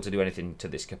wouldn't be able to do anything to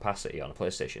this capacity on a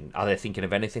PlayStation. Are they thinking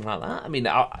of anything like that? I mean,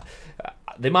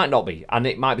 they might not be, and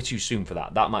it might be too soon for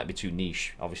that. That might be too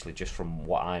niche, obviously, just from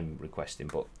what I'm requesting.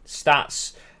 But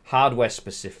stats, hardware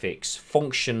specifics,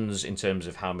 functions in terms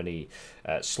of how many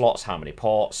slots, how many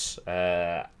ports,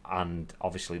 and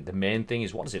obviously the main thing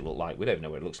is, what does it look like? We don't know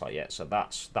what it looks like yet, so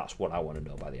that's what I want to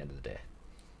know by the end of the day.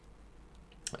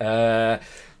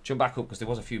 Jump back up because there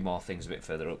was a few more things a bit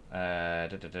further up.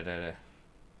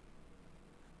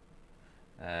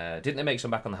 Didn't they make some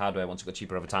back on the hardware once it got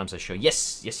cheaper over time? Says sure.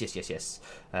 Yes.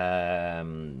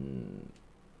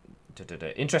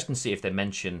 Interesting to see if they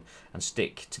mention and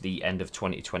stick to the end of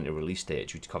 2020 release date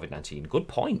due to COVID-19. Good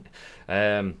point.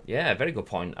 Yeah, very good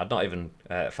point. I'd not even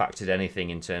factored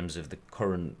anything in terms of the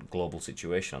current global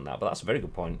situation on that, but that's a very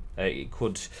good point. It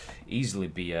could easily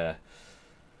be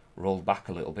rolled back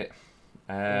a little bit.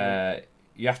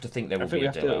 You have to think there will be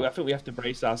a delay. I think we have to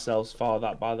brace ourselves for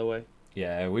that, by the way.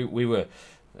 Yeah, we were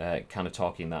kind of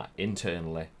talking that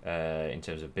internally in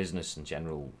terms of business and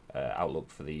general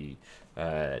outlook for the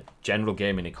general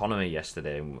gaming economy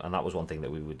yesterday, and that was one thing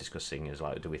that we were discussing, is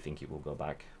like, do we think it will go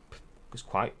back? It's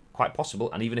quite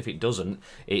possible, and even if it doesn't,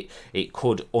 it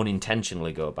could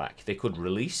unintentionally go back. They could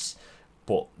release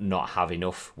but not have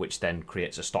enough, which then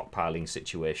creates a stockpiling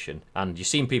situation. And you're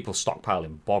seeing people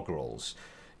stockpiling bog rolls.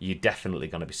 You're definitely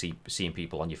going to be seeing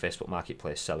people on your Facebook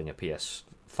Marketplace selling a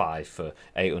PS5 for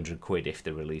 800 quid if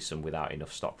they release them without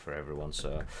enough stock for everyone.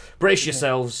 So brace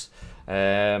yourselves.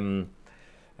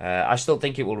 I still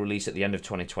think it will release at the end of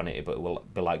 2020, but it will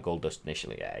be like gold dust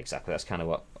initially. Yeah, exactly. That's kind of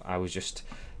what I was just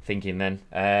thinking then.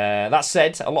 That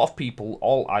said, a lot of people,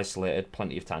 all isolated,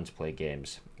 plenty of time to play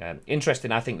games.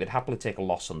 Interesting, I think they'd happily take a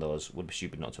loss on those. Would be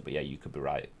stupid not to, but yeah, you could be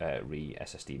right.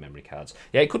 SSD memory cards.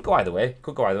 Yeah, it could go either way.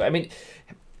 I mean,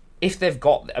 if they've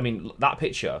got, that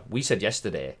picture, we said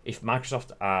yesterday, if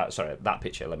Microsoft, that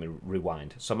picture, let me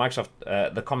rewind. So Microsoft,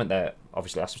 the comment there,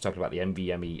 obviously, as we're talking about the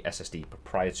NVMe SSD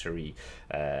proprietary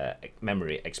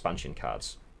memory expansion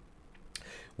cards.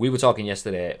 We were talking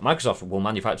yesterday, Microsoft will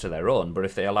manufacture their own, but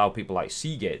if they allow people like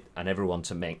Seagate and everyone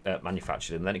to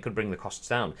manufacture them, then it could bring the costs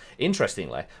down.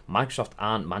 Interestingly, Microsoft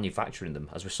aren't manufacturing them.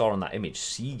 As we saw on that image,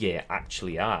 Seagate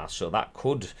actually are, so that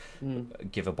could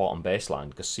give a bottom baseline,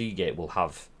 because Seagate will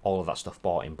have all of that stuff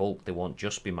bought in bulk. They won't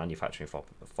just be manufacturing for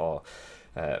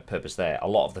purpose there. A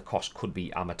lot of the cost could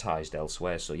be amortized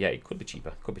elsewhere, so yeah, it could be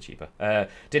cheaper.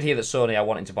 Did hear that Sony are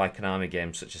wanting to buy Konami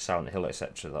games such as Silent Hill,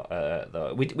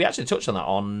 etc. We actually touched on that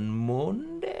on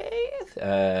Monday.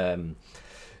 We're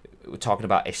talking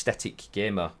about aesthetic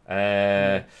gamer.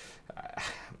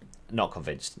 Not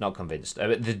convinced.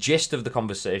 The gist of the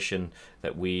conversation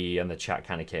that we and the chat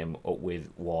kind of came up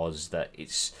with was that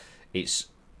it's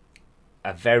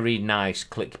a very nice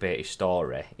clickbaity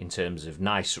story in terms of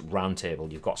nice round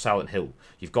table. You've got Silent Hill,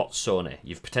 you've got Sony,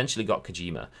 you've potentially got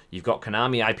Kojima, you've got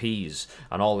Konami IPs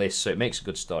and all this, so it makes a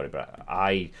good story. But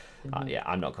I'm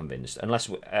not convinced.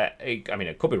 Unless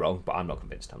it could be wrong, but I'm not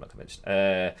convinced.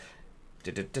 They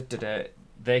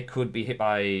could be hit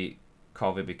by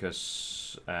COVID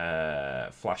because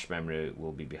flash memory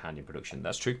will be behind in production.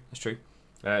 That's true.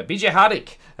 BJ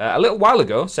Hardick a little while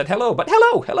ago said hello, but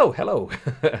hello.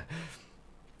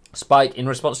 Spike, in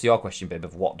response to your question, babe,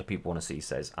 of what do people want to see,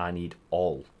 says, I need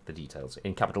all the details.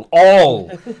 In capital,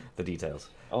 all the details.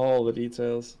 All the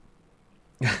details.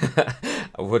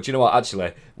 Well, do you know what?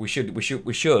 Actually, we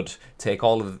should take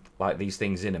all of these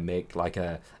things in and make like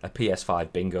a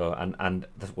PS5 bingo, and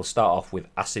we'll start off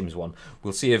with Asim's one.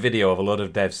 We'll see a video of a lot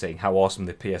of devs saying how awesome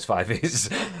the PS5 is.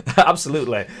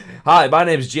 Absolutely. Hi, my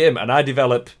name's Jim, and I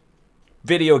develop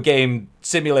video game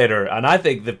simulator, and I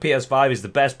think the PS5 is the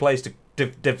best place to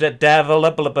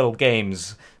develop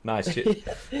games. Nice shit.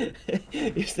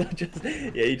 You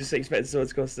just expect someone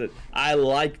to go, I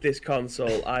like this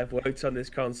console, I've worked on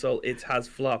this console, it has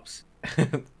flops.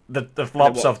 the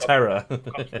flops of terror.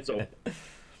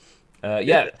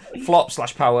 Flop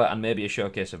 / power, and maybe a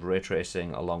showcase of ray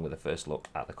tracing along with a first look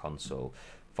at the console.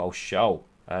 For show.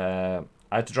 I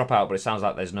had to drop out, but it sounds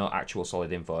like there's no actual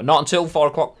solid info. Not until 4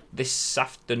 o'clock this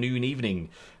evening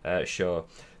show.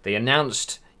 They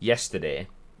announced yesterday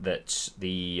that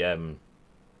they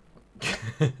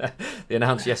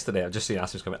announced yesterday. I've just seen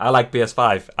Asim's comment. I like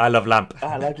PS5. I love lamp.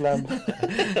 I like lamp.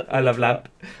 I love lamp.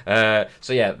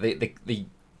 So yeah, the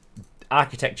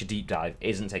architecture deep dive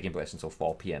isn't taking place until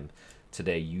 4 p.m.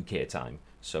 today UK time.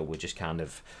 So we're just kind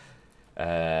of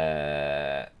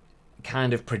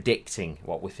predicting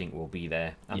what we think will be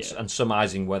there, and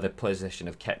surmising whether PlayStation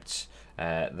have kept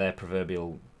their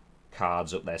proverbial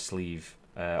cards up their sleeve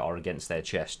or against their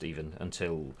chest even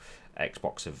until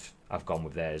Xbox have gone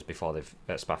with theirs before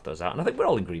they've spaffed those out. And I think we're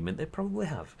all in agreement they probably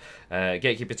have.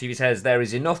 Gatekeeper TV says there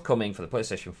is enough coming for the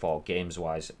PlayStation 4 games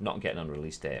wise. Not getting on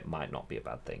release date might not be a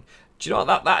bad thing. Do you know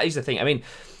what, that is the thing? I mean,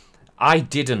 I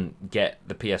didn't get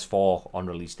the PS4 on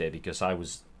release day because I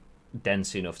was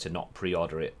dense enough to not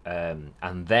pre-order it, and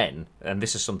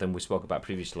this is something we spoke about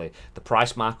previously, the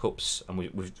price markups, and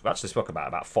we've actually spoken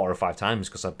about 4 or 5 times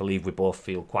because I believe we both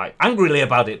feel quite angrily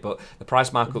about it, but the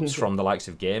price markups from the likes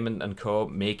of Game and Co,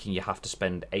 making you have to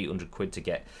spend 800 quid to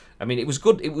get, I mean, it was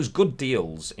good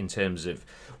deals in terms of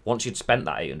once you'd spent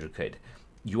that 800 quid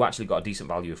you actually got a decent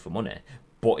value for money,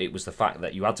 but it was the fact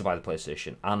that you had to buy the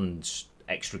PlayStation and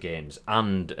extra games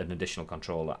and an additional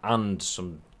controller and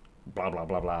some blah blah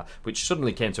blah blah, which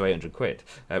suddenly came to 800 quid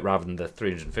rather than the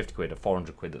 350 quid or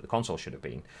 400 quid that the console should have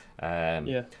been.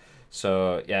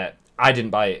 So yeah, I didn't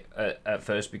buy it at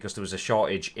first because there was a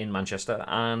shortage in Manchester,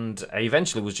 and I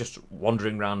eventually was just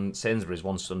wandering around Sainsbury's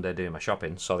one Sunday doing my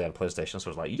shopping, saw they had a PlayStation, so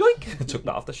I was like, yoink, took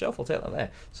that off the shelf, I'll take that there.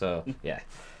 So yeah.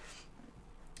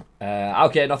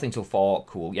 Okay, nothing till 4.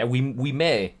 Cool. Yeah, we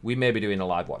may be doing a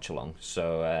live watch along.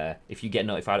 So if you get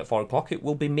notified at 4 o'clock, it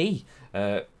will be me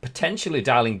potentially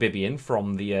dialing Bibby in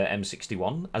from the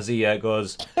M61 as he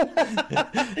goes.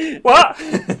 What?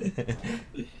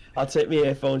 I'll take my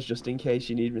earphones just in case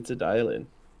you need me to dial in.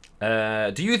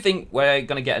 Do you think we're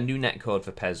gonna get a new netcode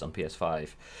for PES on PS5?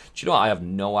 Do you know what? I have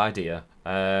no idea.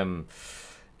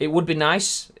 It would be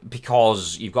nice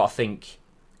because you've got to think.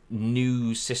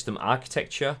 New system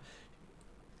architecture,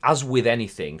 as with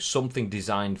anything, something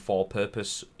designed for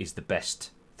purpose is the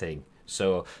best thing.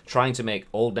 So trying to make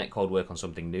old netcode work on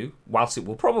something new, whilst it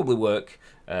will probably work,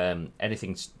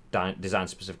 anything designed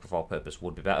specifically for purpose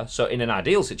would be better. So in an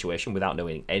ideal situation, without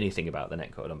knowing anything about the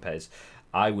netcode on PES,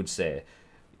 I would say,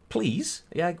 please,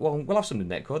 yeah, well, we'll have some new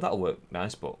netcode, that'll work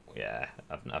nice, but yeah,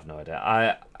 I've no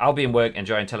idea. I'll be in work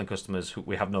enjoying telling customers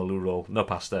we have no loo roll, no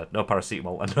pasta, no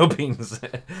paracetamol, and no beans.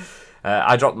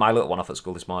 I dropped my little one off at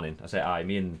school this morning. I said,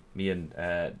 me and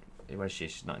where's she?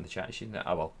 She's not in the chat, is she?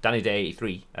 Oh, well, Danny Day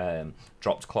 83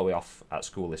 dropped Chloe off at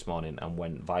school this morning and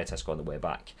went via Tesco on the way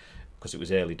back because it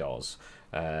was early doors,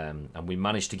 and we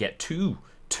managed to get two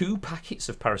packets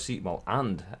of paracetamol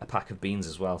and a pack of beans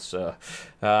as well. So,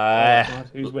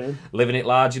 who's winning? Living it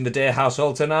large in the Day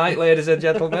household tonight, ladies and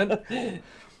gentlemen.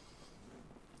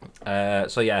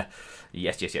 So yeah,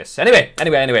 yes.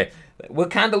 Anyway, we'll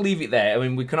kind of leave it there. I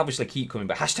mean, we can obviously keep coming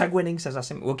back. Hashtag winning says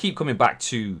that. We'll keep coming back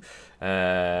to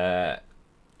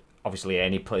obviously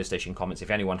any PlayStation comments if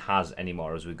anyone has any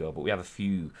more as we go. But we have a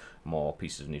few more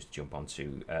pieces of news to jump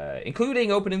onto,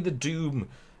 including opening the Doom.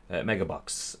 Mega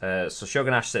box. So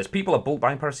Shogun Ash says people are bulk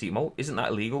buying paracetamol. Isn't that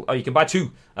illegal? Oh, you can buy 2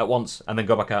 at once and then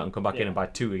go back out and come back in and buy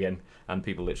 2 again. And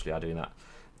people literally are doing that.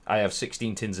 I have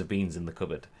 16 tins of beans in the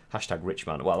cupboard. Hashtag rich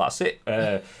man. Well, that's it.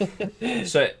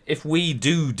 So if we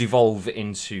do devolve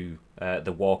into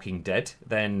The Walking Dead,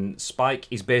 then Spike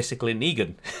is basically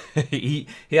Negan. he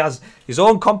has his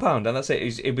own compound, and that's it.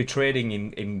 He'll be trading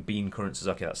in bean currencies.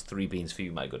 Okay, that's 3 beans for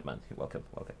you, my good man. Welcome.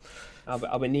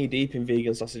 I'll be knee deep in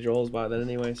vegan sausage rolls by then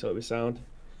anyway, so it'll be sound.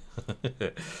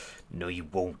 No, you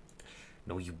won't.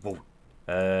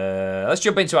 Let's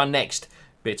jump into our next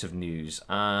bit of news.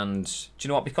 And do you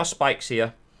know what? Because Spike's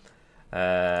here,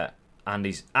 and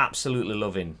he's absolutely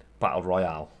loving Battle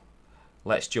Royale,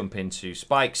 let's jump into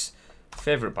Spike's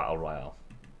favourite Battle Royale.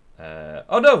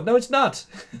 Oh no, it's not.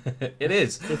 It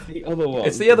is. It's the other one.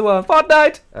 It's the other one.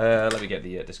 Fortnite. Let me get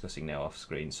the discussing now off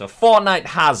screen. So Fortnite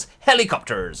has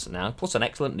helicopters now, plus an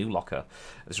excellent new locker.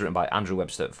 This is written by Andrew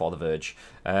Webster for The Verge.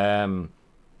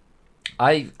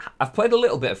 I've played a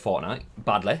little bit of Fortnite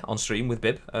badly on stream with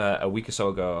Bib a week or so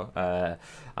ago,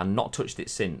 and not touched it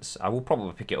since. I will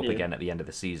probably pick it up again at the end of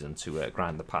the season to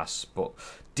grind the pass, but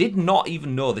did not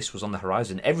even know this was on the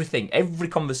horizon. Every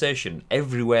conversation,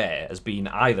 everywhere has been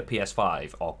either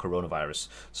PS5 or coronavirus.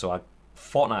 So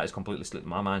Fortnite has completely slipped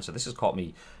my mind. So this has caught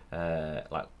me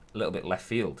like a little bit left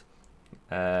field.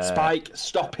 Spike,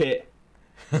 stop it.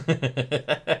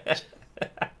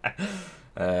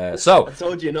 So I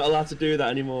told you you're not allowed to do that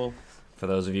anymore. For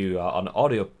those of you on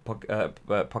audio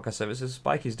podcast services,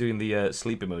 Spike is doing the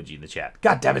sleep emoji in the chat.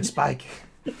 God damn it, Spike!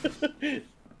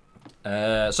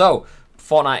 So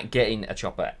Fortnite getting a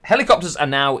chopper. Helicopters are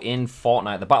now in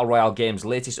Fortnite. The Battle Royale game's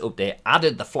latest update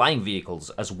added the flying vehicles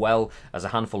as well as a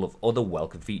handful of other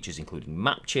welcome features, including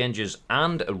map changes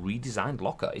and a redesigned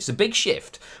locker. It's a big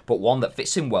shift, but one that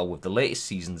fits in well with the latest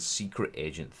season's secret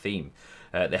agent theme.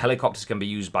 The helicopters can be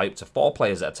used by up to 4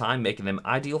 players at a time, making them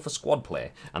ideal for squad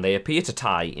play, and they appear to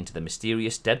tie into the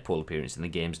mysterious Deadpool appearance in the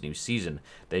game's new season.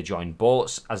 They join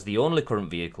boats as the only current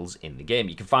vehicles in the game.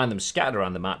 You can find them scattered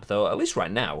around the map, though, at least right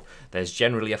now, there's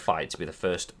generally a fight to be the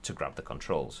first to grab the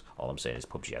controls. All I'm saying is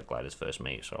PUBG had gliders first,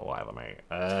 mate, so whatever, mate.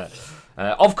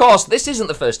 Of course, this isn't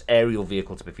the first aerial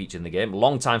vehicle to be featured in the game.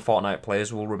 Long-time Fortnite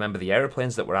players will remember the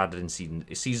aeroplanes that were added in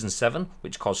Season 7,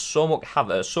 which caused so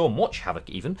much havoc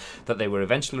even, that they were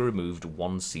eventually removed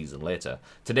 1 season later.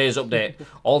 Today's update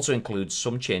also includes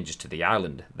some changes to the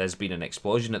island. There's been an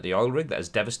explosion at the oil rig that has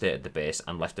devastated the base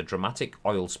and left a dramatic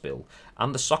oil spill,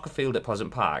 and the soccer field at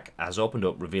Pleasant Park has opened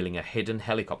up, revealing a hidden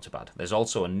helicopter pad. There's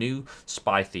also a new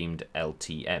spy-themed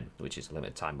LTM, which is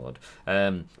limited time mode.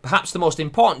 Perhaps the most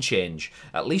important change,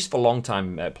 at least for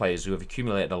long-time players who have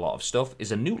accumulated a lot of stuff,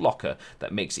 is a new locker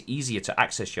that makes it easier to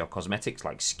access your cosmetics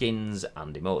like skins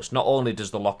and emotes. Not only does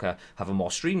the locker have a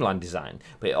more streamlined design,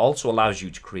 but it also allows you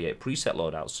to create preset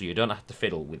loadouts so you don't have to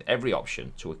fiddle with every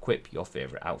option to equip your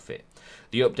favourite outfit.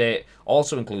 The update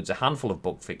also includes a handful of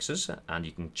bug fixes, and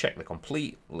you can check the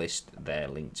complete list there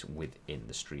linked within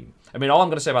the stream. I mean, all I'm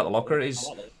going to say about the locker is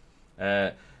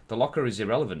the locker is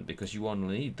irrelevant because you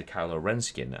only need the Kylo Ren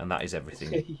skin, and that is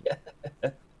everything.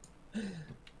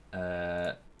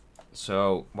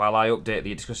 So while I update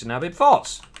the discussion now, big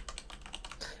thoughts?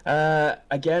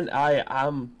 Again, I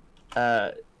am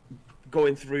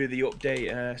going through the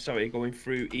update, going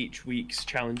through each week's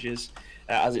challenges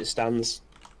as it stands.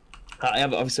 I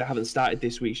haven't started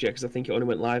this week's yet because I think it only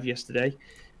went live yesterday.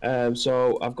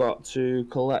 So I've got to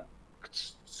collect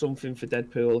something for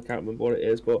Deadpool. I can't remember what it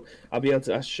is, but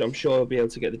I'm sure I'll be able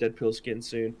to get the Deadpool skin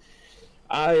soon.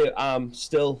 I am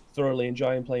still thoroughly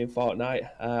enjoying playing Fortnite.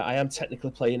 I am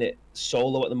technically playing it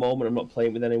solo at the moment. I'm not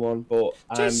playing with anyone, but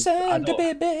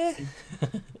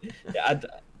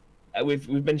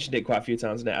we've mentioned it quite a few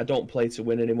times now. I don't play to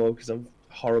win anymore because I'm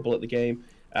horrible at the game.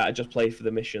 I just play for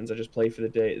the missions. I just play for the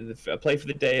day. I play for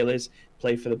the dailies.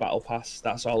 Play for the battle pass.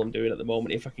 That's all I'm doing at the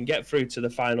moment. If I can get through to the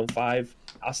final 5,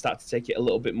 I'll start to take it a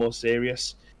little bit more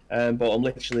serious. But I'm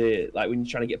literally, like, when you're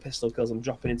trying to get pistol kills, I'm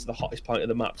dropping into the hottest point of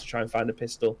the map to try and find a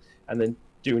pistol, and then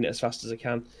doing it as fast as I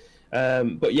can.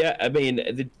 But yeah, I mean,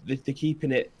 they're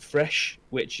keeping it fresh,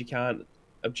 which you can't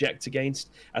object against.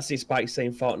 I see Spike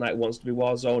saying Fortnite wants to be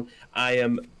Warzone. I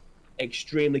am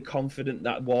extremely confident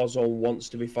that Warzone wants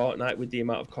to be Fortnite with the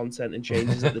amount of content and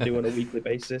changes that they do on a weekly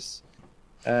basis.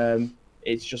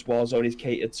 It's just Warzone is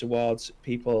catered towards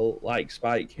people like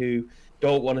Spike who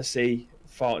don't want to see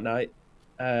Fortnite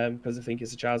because I think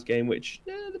it's a child's game, which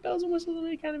the bells and whistles and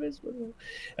it kind of is.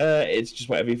 It's just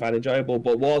whatever you find enjoyable.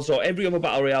 But Warzone, every other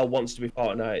battle royale wants to be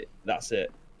Fortnite. That's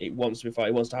it. It wants to be Fortnite.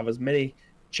 It wants to have as many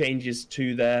changes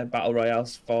to their battle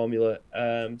royales formula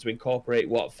to incorporate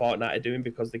what Fortnite are doing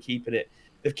because they're keeping it.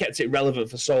 They've kept it relevant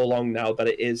for so long now that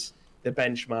it is the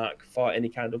benchmark for any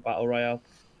kind of battle royale.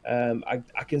 I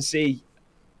can see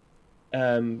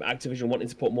Activision wanting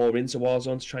to put more into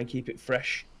Warzone to try and keep it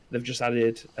fresh. They've just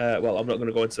added. Well, I'm not going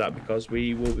to go into that because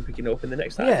we will be picking it up in the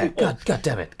next. Yeah, God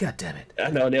damn it!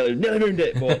 I know, nearly ruined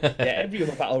it. But yeah, every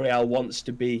other battle royale wants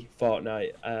to be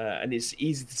Fortnite, and it's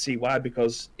easy to see why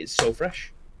because it's so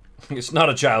fresh. It's not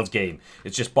a child's game.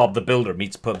 It's just Bob the Builder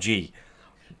meets PUBG.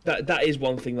 That is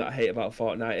one thing that I hate about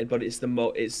Fortnite, but it's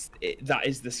that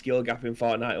is the skill gap in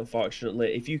Fortnite.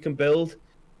 Unfortunately, if you can build,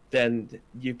 then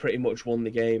you pretty much won the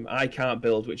game. I can't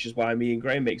build, which is why me and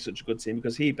Graham make such a good team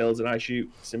because he builds and I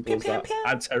shoot. Simple as that.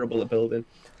 I'm terrible at building.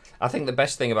 I think the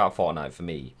best thing about Fortnite for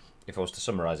me, if I was to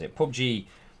summarise it, PUBG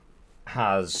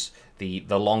has the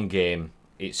long game.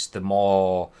 It's the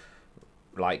more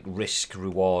like risk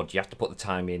reward. You have to put the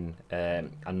time in,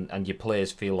 and your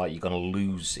players feel like you're going to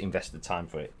lose invested time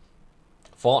for it.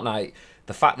 Fortnite,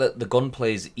 the fact that the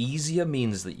gunplay is easier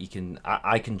means that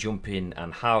I can jump in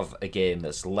and have a game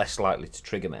that's less likely to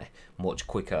trigger me, much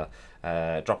quicker,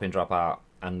 drop in, drop out,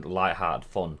 and light-hearted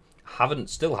fun.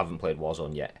 Still haven't played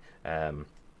Warzone yet,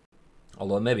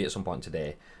 although maybe at some point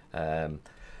today. Warzone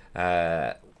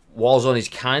is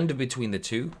kind of between the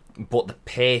two, but the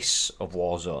pace of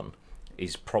Warzone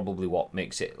is probably what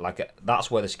makes it that's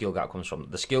where the skill gap comes from.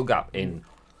 The skill gap in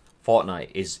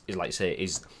Fortnite is like say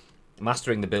is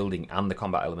mastering the building and the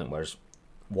combat element, whereas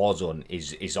Warzone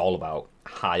is all about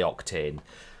high octane,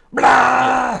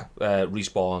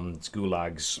 respawns,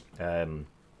 gulags,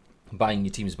 buying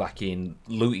your teams back in,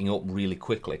 looting up really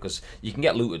quickly because you can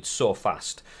get looted so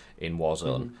fast in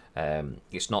Warzone.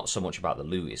 It's not so much about the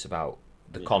loot; it's about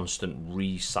the constant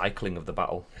recycling of the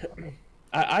battle.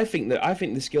 I think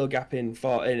the skill gap in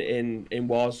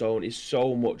Warzone is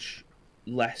so much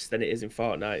less than it is in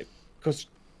Fortnite because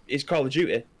it's Call of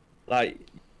Duty. Like,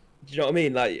 do you know what I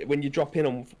mean? Like when you drop in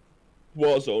on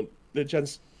Warzone, the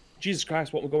chance, Jesus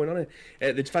Christ, what we're going on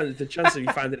here? The chance of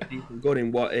you finding a decent gun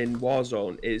in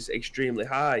Warzone is extremely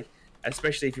high,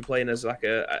 especially if you're playing as like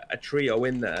a trio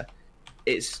in there.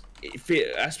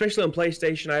 Especially on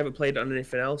PlayStation. I haven't played it on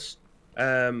anything else.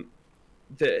 The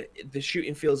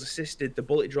shooting feels assisted. The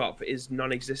bullet drop is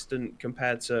non-existent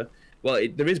compared to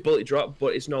there is bullet drop,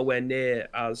 but it's nowhere near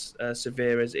as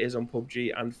severe as it is on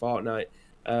PUBG and Fortnite.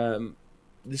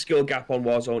 The skill gap on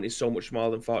Warzone is so much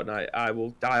smaller than Fortnite. I will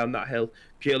die on that hill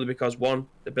purely because one,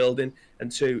 the building,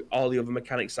 and two, all the other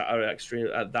mechanics that are extreme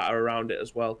that are around it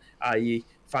as well, i.e.,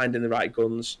 finding the right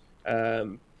guns.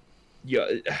 The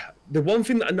one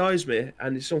thing that annoys me,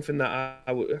 and it's something that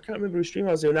I can't remember whose stream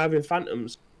I was doing, either in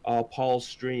Phantoms or Paul's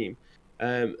stream,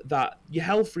 that your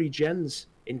health regens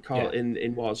in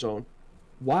Warzone.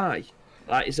 Why?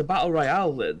 Like, it's a battle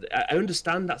royale. I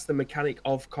understand that's the mechanic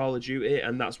of Call of Duty,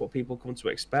 and that's what people come to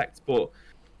expect. But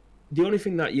the only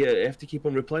thing that you have to keep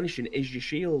on replenishing is your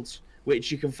shields,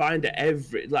 which you can find at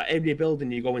every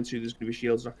building you go into. There's going to be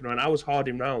shields knocking around. I was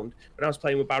harding round when I was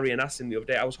playing with Barry and Asin the other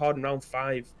day. I was harding round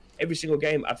 5 every single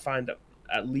game. I'd find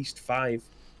at least 5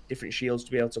 different shields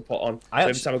to be able to put on.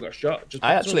 Every time I got a shot,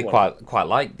 I actually quite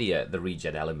like the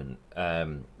regen element.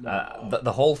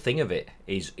 The whole thing of it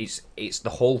is it's the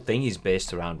whole thing is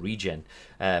based around regen,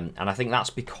 and I think that's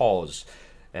because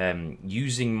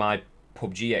using my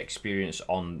PUBG experience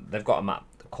they've got a map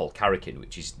called Karakin,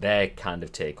 which is their kind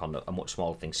of take on a much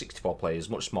smaller thing, 64 players,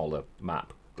 much smaller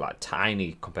map, like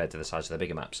tiny compared to the size of the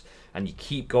bigger maps, and you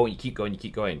keep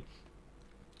going.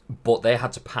 But they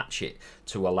had to patch it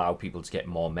to allow people to get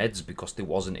more meds because there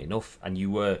wasn't enough, and you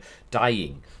were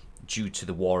dying due to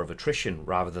the war of attrition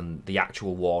rather than the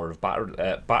actual war of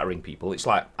battering people. It's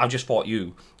like, I've just fought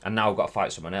you, and now I've got to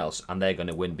fight someone else, and they're going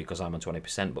to win because I'm on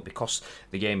 20%. But because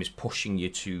the game is pushing you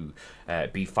to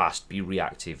be fast, be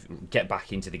reactive, get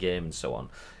back into the game, and so on,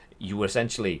 you were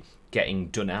essentially getting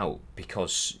done out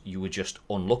because you were just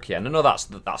unlucky. And I know that's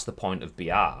the point of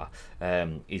BR.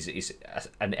 Is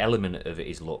an element of it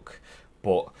is luck.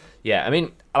 But yeah, I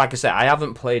mean, like I said, I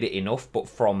haven't played it enough, but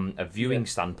from a viewing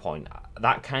standpoint,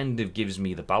 that kind of gives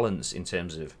me the balance in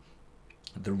terms of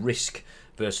the risk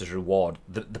versus reward.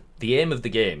 The aim of the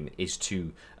game is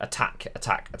to attack.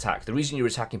 The reason you're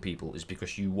attacking people is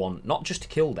because you want not just to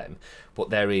kill them, but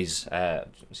there is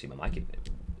see my mic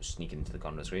sneaking into the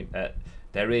corner of the screen.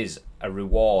 There is a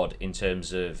reward in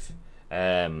terms of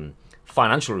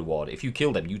financial reward. If you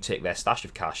kill them, you take their stash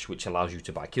of cash, which allows you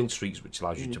to buy kill streaks, which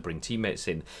allows you to bring teammates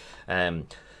in.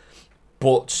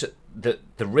 But the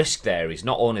risk there is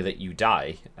not only that you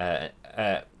die.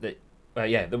 The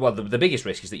biggest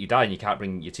risk is that you die and you can't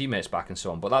bring your teammates back and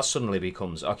so on. But that suddenly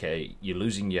becomes, okay, you're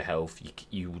losing your health,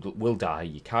 you will die,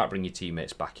 you can't bring your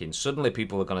teammates back in. Suddenly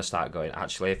people are going to start going,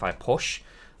 actually, if I push,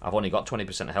 I've only got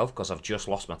 20% health because I've just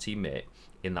lost my teammate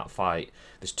in that fight.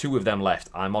 There's 2 of them left.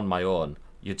 I'm on my own.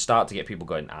 You'd start to get people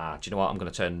going, do you know what? I'm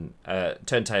going to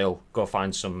turn tail, go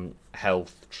find some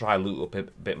health, try loot up a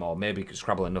bit more, maybe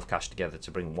scrabble enough cash together to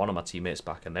bring one of my teammates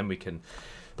back, and then we can.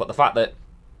 But the fact that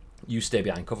you stay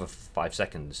behind cover for 5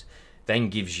 seconds then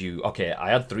gives you, okay,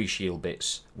 I had 3 shield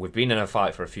bits. We've been in a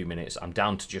fight for a few minutes. I'm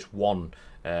down to just 1.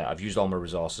 I've used all my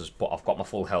resources, but I've got my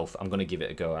full health. I'm going to give it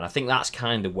a go. And I think that's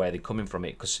kind of where they're coming from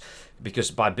it,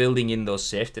 because by building in those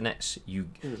safety nets, you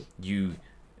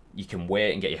can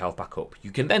wait and get your health back up. You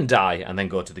can then die and then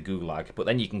go to the gulag, but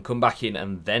then you can come back in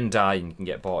and then die and you can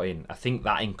get bought in. I think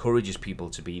that encourages people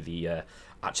to be the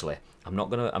actually, I'm not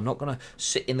gonna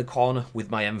sit in the corner with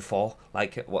my M4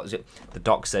 like, what is it? The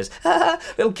doc says,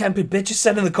 little campy bitch is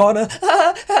sitting in the corner.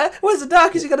 Where's the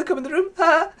doc? Is he gonna come in the room?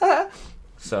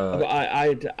 So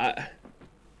I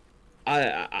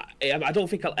don't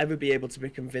think I'll ever be able to be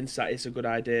convinced that it's a good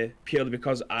idea, purely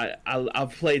because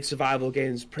I've played survival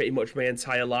games pretty much my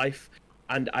entire life,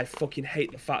 and I fucking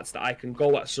hate the fact that I can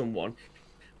go at someone,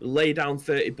 lay down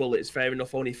 30 bullets, fair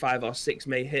enough, only 5 or 6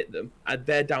 may hit them, and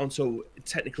they're down to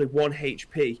technically 1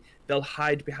 HP. They'll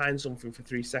hide behind something for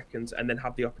 3 seconds and then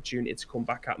have the opportunity to come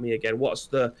back at me again.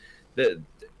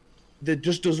 There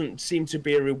just doesn't seem to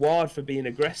be a reward for being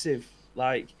aggressive.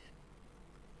 Like,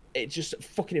 it just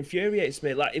fucking infuriates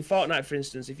me. Like in Fortnite, for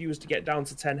instance, if you was to get down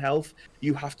to 10 health,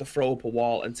 you have to throw up a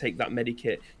wall and take that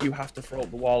medikit. You have to throw up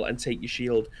the wall and take your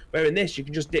shield. Where in this, you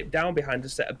can just dip down behind a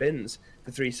set of bins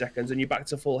for 3 seconds and you're back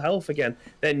to full health again.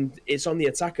 Then it's on the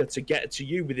attacker to get to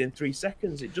you within 3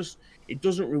 seconds. It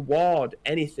doesn't reward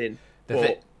anything.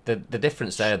 The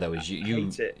difference there though is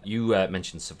you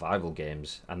mentioned survival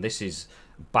games, and this is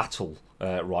battle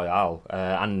royale,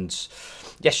 and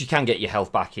yes, you can get your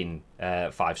health back in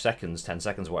 5 seconds, 10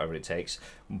 seconds, whatever it takes,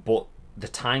 but the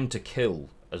time to kill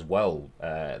as well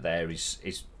there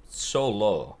is so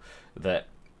low that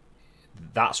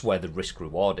that's where the risk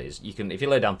reward is. You can, if you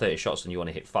lay down 30 shots and you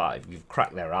only hit 5, you've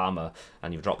cracked their armor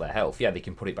and you've dropped their health. Yeah, they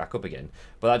can put it back up again,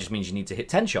 but that just means you need to hit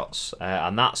 10 shots,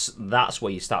 and that's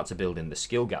where you start to build in the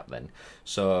skill gap then.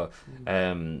 So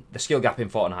the skill gap in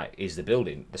Fortnite is the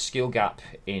building. The skill gap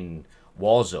in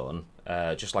Warzone,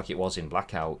 just like it was in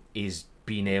Blackout, is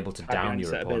being able to down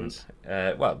your opponent.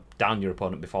 Down your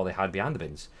opponent before they hide behind the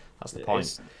bins. That's the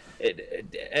point.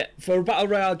 For a battle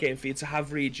royale game, for you to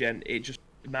have regen, it just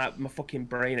my fucking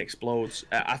brain explodes.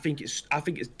 I think it's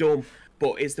dumb,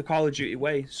 but it's the Call of Duty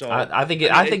way. So I think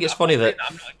it's funny that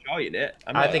I'm not enjoying it.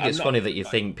 I think it's funny that you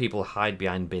think people hide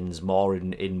behind bins more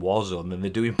in Warzone than they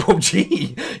do in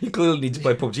PUBG. You clearly need to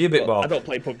play PUBG a bit more. I don't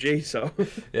play PUBG, so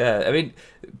yeah. I mean,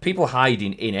 people hide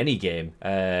in any game.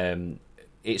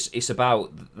 It's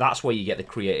about, that's where you get the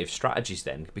creative strategies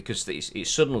then, because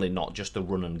it's suddenly not just a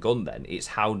run and gun then. It's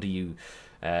how do you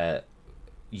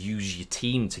use your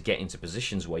team to get into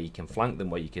positions where you can flank them,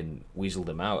 where you can weasel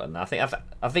them out, and I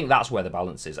think that's where the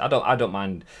balance is. I don't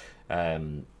mind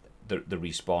the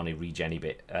respawny regen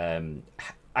bit.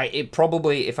 It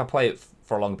probably, if I play it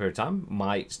for a long period of time,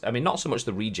 might, I mean, not so much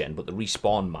the regen, but the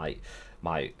respawn might.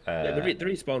 The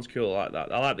respawn's cool. I like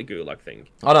that. I like the gulag thing.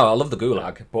 Oh no, I love the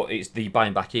gulag, but it's the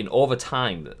buying back in over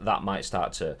time that might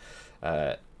start to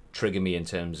trigger me in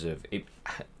terms of it.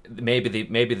 Maybe they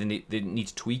need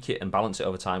to tweak it and balance it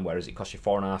over time. Whereas it costs you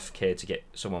 4.5k to get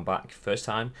someone back first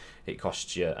time, it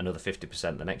costs you another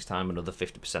 50% the next time, another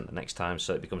 50% the next time.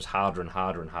 So it becomes harder and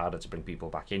harder and harder to bring people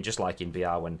back in. Just like in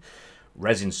BR, when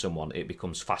resing someone, it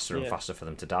becomes faster and faster for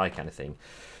them to die, kind of thing.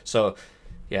 So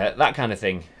yeah, that kind of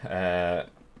thing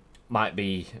might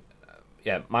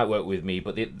work with me.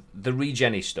 But the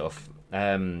regen-y stuff,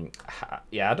 I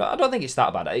don't think it's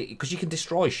that bad, because you can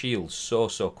destroy shields so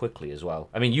quickly as well.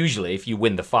 I mean, usually if you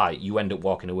win the fight, you end up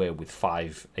walking away with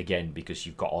 5 again because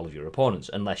you've got all of your opponents,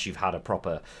 unless you've had a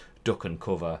proper duck and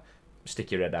cover,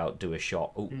 stick your head out, do a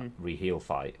shot, re-heal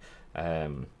fight.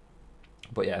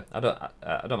 But yeah, I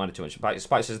don't mind it too much.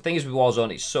 Spike says the thing is with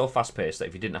Warzone, it's so fast paced that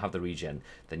if you didn't have the regen,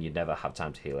 then you'd never have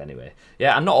time to heal anyway.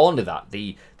 Yeah, and not only that,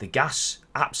 the gas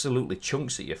absolutely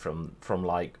chunks at you from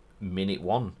like minute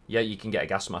 1. Yeah, you can get a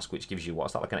gas mask which gives you,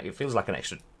 what's that, like it feels like an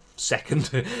extra second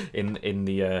in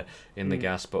the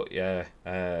gas, but yeah,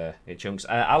 it chunks.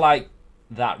 I like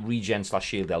that regen /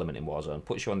 shield element in Warzone.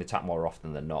 Puts you on the attack more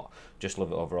often than not. Just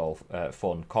love it overall.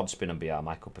 Fun. COD, spin and BR,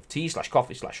 my cup of tea /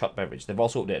 coffee / hot beverage. They've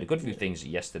also updated a good few things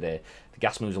yesterday. The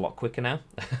gas moves a lot quicker now,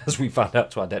 as we found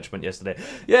out to our detriment yesterday.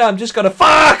 Yeah, I'm just gonna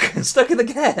stuck in the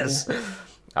gas.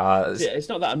 It's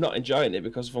not that I'm not enjoying it,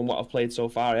 because from what I've played so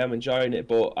far, I am enjoying it,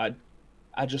 but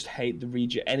I just hate the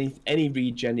regen. Any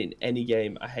regen in any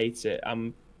game, I hate it.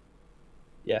 I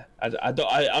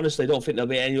honestly don't think there'll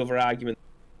be any other argument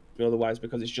otherwise,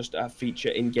 because it's just a feature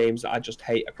in games that I just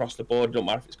hate across the board. Don't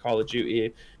matter if it's Call of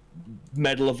Duty,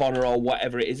 Medal of Honor, or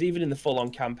whatever it is. Even in the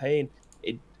full-on campaign,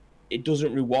 it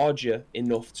doesn't reward you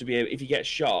enough to be able, if you get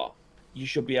shot, you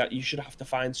should have to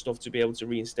find stuff to be able to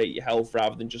reinstate your health,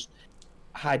 rather than just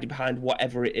hiding behind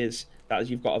whatever it is that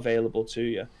you've got available to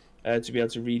you to be able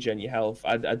to regen your health.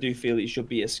 I do feel it should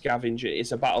be a scavenger.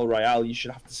 It's a battle royale. You should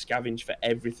have to scavenge for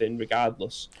everything,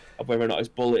 regardless of whether or not it's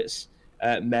bullets,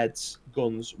 meds,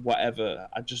 guns, whatever.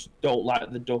 I just don't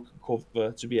like the duck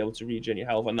cover to be able to regen your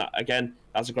health, and that, again,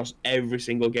 that's across every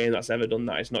single game that's ever done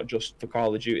that. It's not just for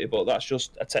Call of Duty, but that's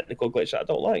just a technical glitch that I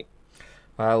don't like.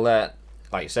 Well,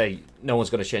 like you say, no one's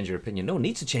going to change your opinion. No one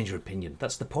needs to change your opinion.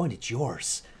 That's the point. It's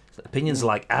yours. Opinions are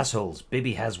like assholes.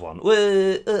 Bibi has one.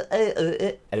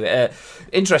 Anyway,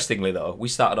 interestingly though, we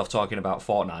started off talking about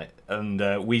Fortnite,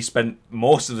 and we spent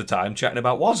most of the time chatting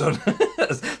about Warzone.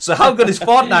 So how good is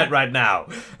Fortnite right now?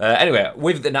 Anyway,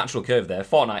 with the natural curve there,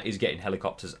 Fortnite is getting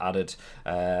helicopters added,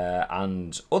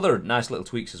 and other nice little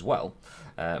tweaks as well.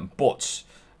 But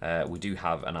we do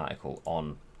have an article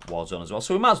on Warzone as well,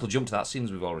 so we might as well jump to that, since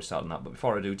we've already started on that. But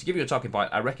before I do, to give you a talking point,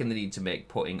 I reckon they need to make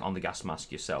putting on the gas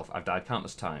mask yourself. I've died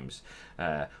countless times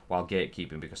while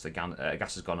gatekeeping because the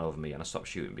gas has gone over me, and I stopped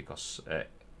shooting because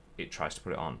it tries to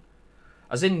put it on.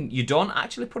 As in, you don't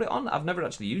actually put it on? I've never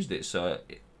actually used it, so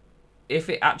if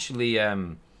it actually...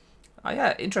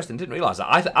 yeah, interesting. Didn't realise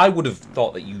that. I would have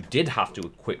thought that you did have to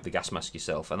equip the gas mask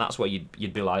yourself, and that's where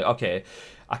you'd be like, okay,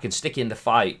 I can stick in the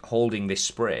fight holding this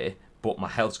spray, but my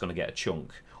health's going to get a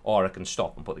chunk, or I can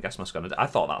stop and put the gas mask on. I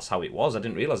thought that's how it was. I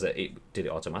didn't realise that it did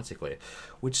it automatically,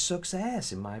 which sucks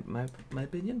ass in my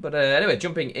opinion. But anyway,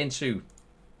 jumping into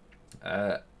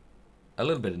a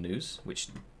little bit of news, which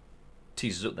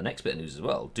teases up the next bit of news as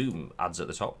well. Doom ads at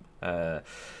the top.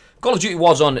 Call of Duty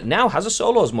Warzone now has a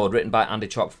solos mode written by Andy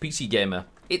Chalk for PC Gamer.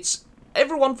 It's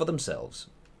everyone for themselves.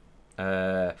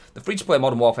 The free-to-play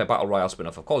Modern Warfare Battle Royale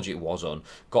spin-off of Call of Duty Warzone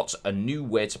got a new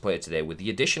way to play today with the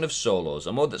addition of solos,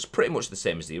 a mode that's pretty much the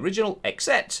same as the original,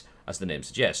 except, as the name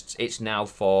suggests, it's now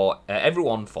for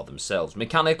everyone for themselves.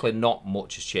 Mechanically, not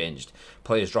much has changed.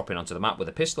 Players dropping onto the map with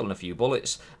a pistol and a few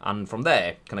bullets, and from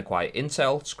there can acquire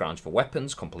intel, scrounge for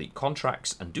weapons, complete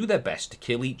contracts, and do their best to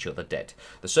kill each other dead.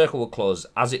 The circle will close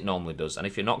as it normally does, and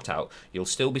if you're knocked out, you'll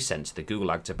still be sent to the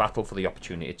Gulag to battle for the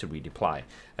opportunity to redeploy.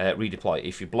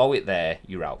 If you blow it there,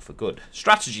 you're out for good.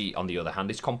 Strategy, on the other hand,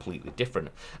 is completely different.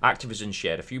 Activision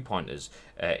shared a few pointers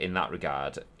in that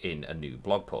regard in a new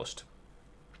blog post.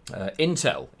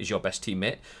 Intel is your best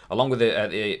teammate, along with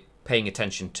the paying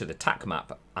attention to the TAC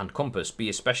map and compass. Be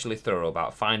especially thorough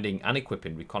about finding and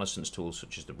equipping reconnaissance tools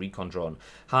such as the recon drone,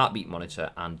 heartbeat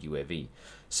monitor, and UAV.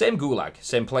 Same Gulag,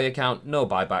 same player count, no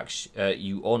buybacks.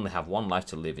 You only have one life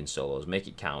to live in solos. Make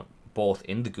it count, both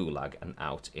in the Gulag and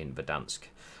out in Verdansk.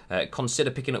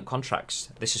 Consider picking up contracts.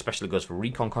 This especially goes for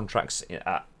recon contracts,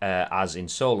 as in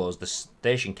solos, the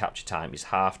station capture time is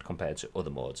halved compared to other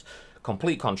modes.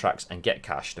 Complete contracts and get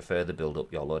cash to further build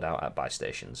up your loadout at buy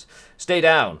stations. Stay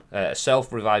down.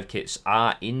 Self-revive kits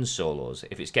are in solos.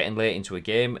 If it's getting late into a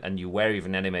game and you're wary of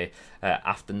an enemy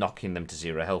after knocking them to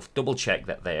 0 health, double check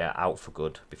that they are out for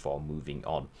good before moving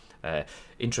on.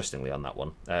 Interestingly on that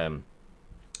one,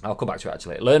 I'll come back to it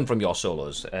actually. Learn from your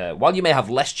solos. While you may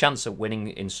have less chance of winning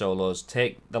in solos,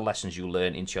 take the lessons you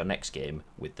learn into your next game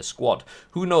with the squad.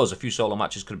 Who knows, a few solo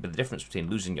matches could be the difference between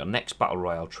losing your next Battle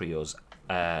Royale trios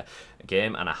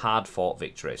game and a hard-fought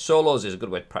victory. Solos is a good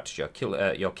way to practice your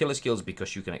killer skills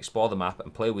because you can explore the map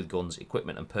and play with guns,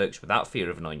 equipment and perks without fear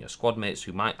of annoying your squad mates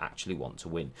who might actually want to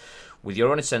win. With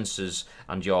your own sensors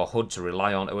and your HUD to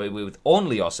rely on, with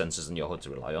only your sensors and your HUD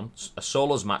to rely on, a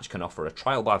solos match can offer a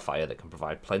trial by fire that can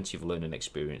provide plenty of learning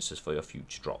experiences for your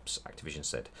future drops, Activision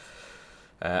said.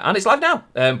 And it's live now.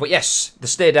 But yes, the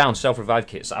stay down self-revive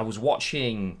kits. I was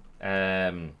watching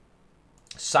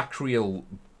Sacriel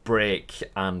Break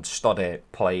and Stodde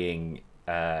playing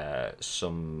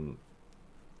some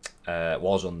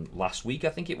Warzone last week, I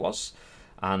think it was.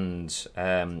 And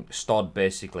Stod,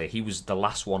 basically, he was the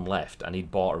last one left and he'd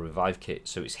bought a revive kit.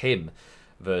 So it's him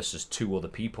versus 2 other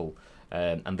people.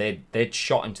 And they'd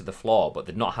shot him to the floor, but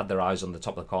they'd not had their eyes on the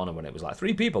top of the corner when it was like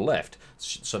 3 people left.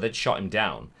 So they'd shot him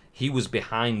down. He was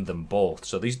behind them both.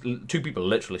 So these 2 people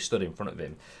literally stood in front of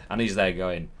him. And he's there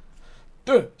going,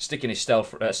 duh, sticking his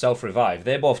self-revive.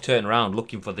 They both turn around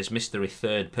looking for this mystery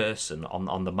third person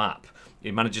on the map. He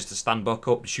manages to stand back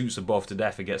up, shoots them both to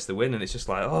death and gets the win. And it's just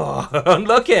like, oh,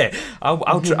 unlucky.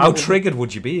 How triggered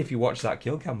would you be if you watched that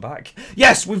kill cam back?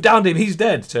 Yes, we've downed him. He's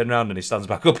dead. Turn around and he stands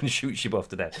back up and shoots you both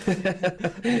to death.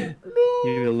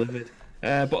 You're livid.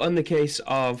 But on the case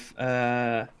of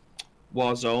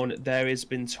Warzone, there has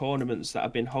been tournaments that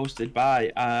have been hosted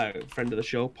by a friend of the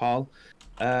show, Paul.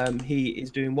 He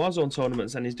is doing Warzone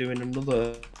tournaments and he's doing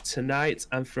another tonight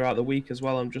and throughout the week as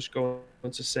well. I'm just going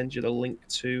to send you the link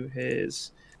to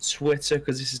his Twitter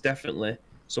because this is definitely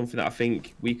something that I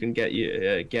think we can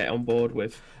get on board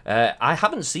with. I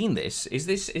haven't seen this.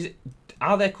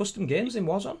 Are there custom games in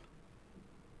Warzone?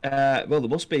 Well, there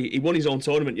must be. He won his own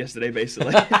tournament yesterday,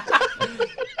 basically.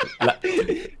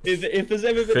 If there's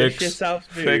ever been a shithouse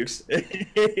move,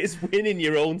 it's winning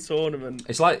your own tournament.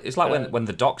 It's like when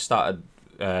the Doc started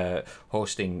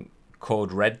hosting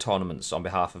Code Red tournaments on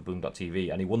behalf of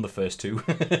Boom.tv, and he won the first 2.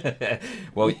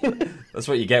 Well, that's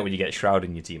what you get when you get Shroud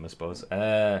in your team, I suppose.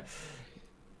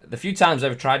 The few times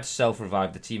I've tried to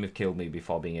self-revive, the team have killed me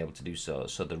before being able to do so,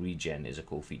 so the regen is a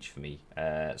cool feature for me.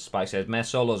 Spike says, Meh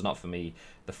solo's not for me.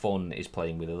 The fun is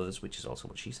playing with others, which is also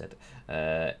what she said.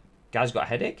 Guys got a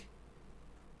headache?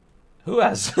 Who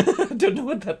has? I don't know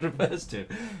what that refers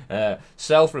to.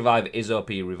 Self-revive is OP.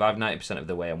 Revive 90% of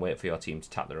the way and wait for your team to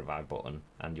tap the revive button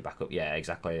and you're back up. Yeah,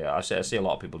 exactly. I see a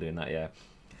lot of people doing that, yeah.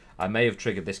 I may have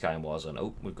triggered this guy in Warzone.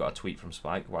 Oh, we've got a tweet from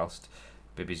Spike whilst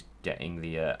Bibby's getting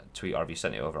the tweet. Or have you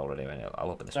sent it over already? I'll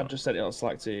open this one. I've just sent it on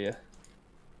Slack to you.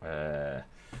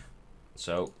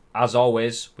 So, as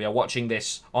always, we are watching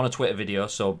this on a Twitter video,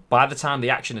 so by the time the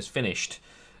action is finished,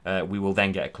 we will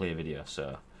then get a clear video.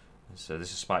 So this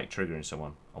is Spike triggering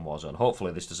someone on Warzone.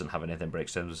 Hopefully this doesn't have anything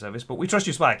break terms of service, but we trust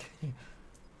you, Spike.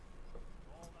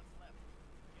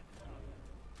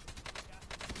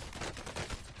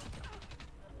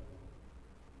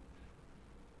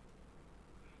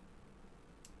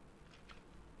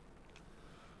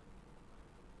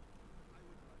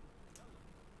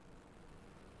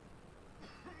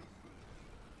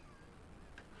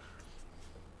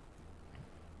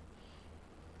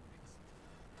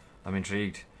 I'm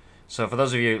intrigued. So for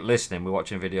those of you listening, we're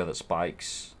watching a video that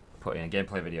Spike's put in, a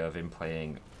gameplay video of him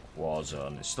playing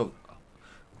Warzone. It's still...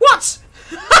 What?!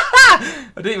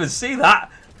 I didn't even see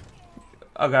that!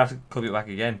 I'm going to have to clip it back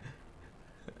again.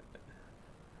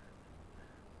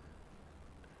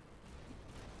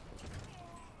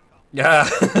 Yeah.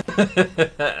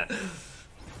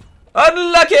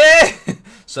 Unlucky!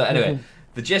 So anyway,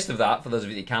 the gist of that, for those of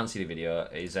you that can't see the video,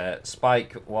 is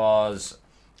Spike was...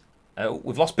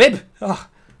 we've lost Bib. Oh,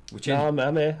 no,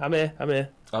 I'm here.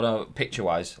 Oh no,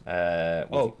 picture-wise,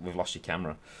 we've lost your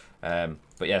camera.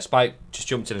 But yeah, Spike just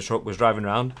jumped in a truck, was driving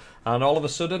around, and all of a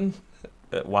sudden,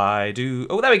 why do?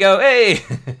 Oh, there we go. Hey!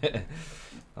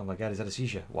 Oh my God, he's had a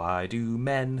seizure. Why do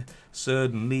men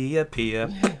suddenly appear?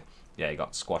 Yeah, he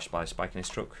got squashed by Spike in his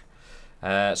truck.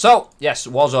 So yes,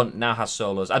 Warzone now has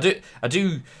solos. I'm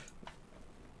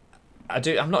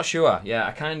not sure. Yeah,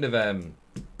 I kind of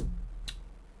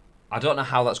I don't know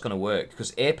how that's going to work,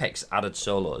 because Apex added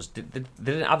solos. They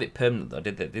didn't have it permanent, though,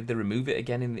 did they? Did they remove it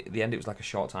again in the end? It was like a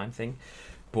short-time thing.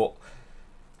 But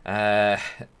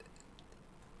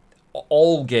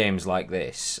all games like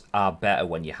this are better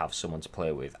when you have someone to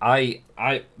play with.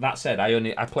 That said,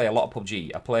 I play a lot of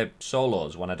PUBG. I play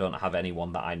solos when I don't have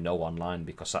anyone that I know online,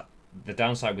 because the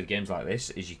downside with games like this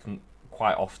is you can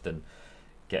quite often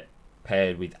get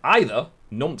paired with either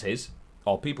numpties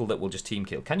or people that will just team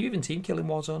kill. Can you even team kill in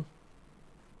Warzone?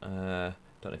 Don't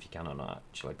know if you can or not,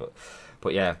 actually,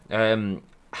 but yeah,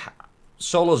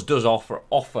 solos does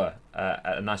offer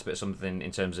a nice bit of something in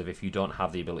terms of if you don't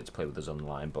have the ability to play with us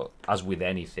online. But as with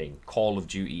anything, Call of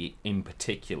Duty in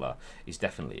particular is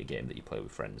definitely a game that you play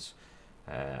with friends.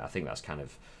 I think that's kind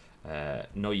of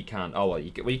no, you can't. Oh well,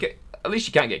 you get at least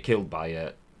you can't get killed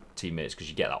by teammates, because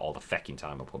you get that all the fecking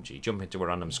time on PUBG. You jump into a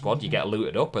random squad, you get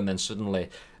looted up, and then suddenly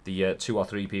the 2 or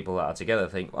 3 people that are together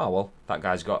think, oh well, that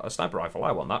guy's got a sniper rifle,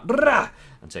 I want that,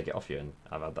 and take it off you. And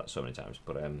I've had that so many times.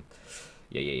 But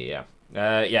yeah,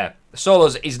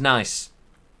 solos is nice.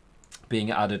 Being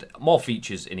added, more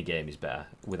features in a game is better,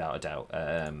 without a doubt.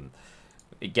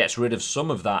 It gets rid of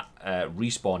some of that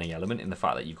respawning element in the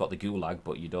fact that you've got the gulag,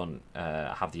 but you don't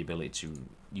have the ability to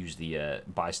use the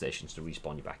buy stations to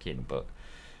respawn you back in. But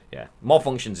yeah, more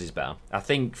functions is better. I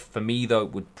think for me, though,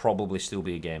 it would probably still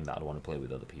be a game that I'd want to play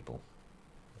with other people.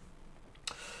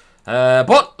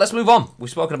 But let's move on. We've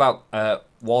spoken about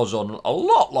Warzone a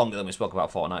lot longer than we spoke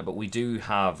about Fortnite, but we do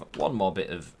have one more bit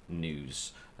of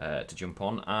news to jump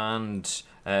on, and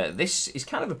this is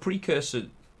kind of a precursor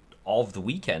of the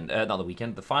weekend, not the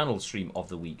weekend, the final stream of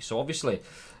the week. So obviously,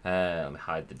 let me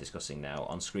hide the discussing now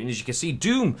on screen. As you can see,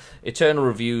 Doom Eternal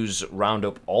Reviews round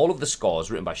up all of the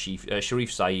scores written by Sherif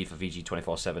Saed for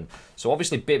VG247. So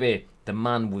obviously, Bibby, the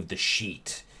man with the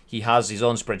sheet, he has his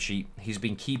own spreadsheet. He's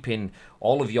been keeping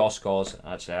all of your scores.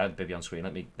 Actually, I had Bibby on screen.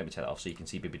 Let me take that off so you can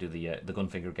see Bibby do the gun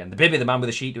finger again. The Bibby, the man with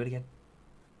the sheet. Do it again.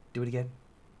 Do it again.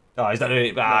 Oh, he's not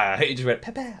doing it. He just went,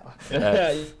 Pepe.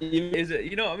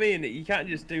 You know what I mean? You can't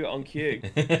just do it on cue.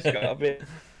 It's got to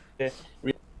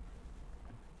be...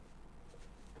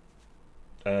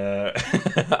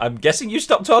 I'm guessing you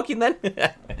stopped talking then?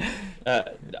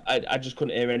 I just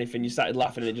couldn't hear anything. You started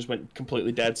laughing and it just went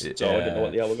completely dead, so I didn't know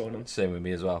what the hell was going on. Same with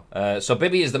me as well. So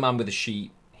Bibby is the man with the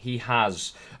sheet. He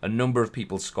has a number of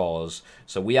people's scores.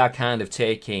 So we are kind of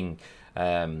taking...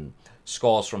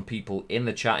 scores from people in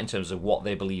the chat in terms of what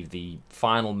they believe the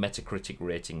final Metacritic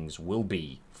ratings will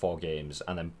be for games,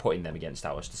 and then putting them against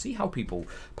ours to see how people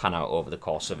pan out over the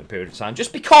course of a period of time,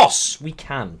 just because we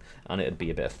can, and it'd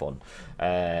be a bit of fun.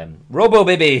 Robo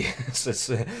Baby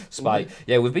says Spike.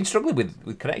 Yeah, we've been struggling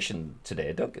with connection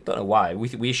today. Don't know why.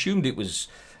 We assumed it was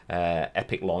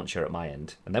Epic Launcher at my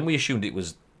end, and then we assumed it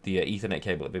was the Ethernet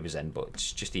cable at Bibby's end, but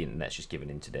it's just the internet's just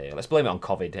giving in today. Let's blame it on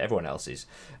COVID. Everyone else is.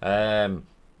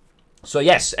 So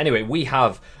yes, anyway, we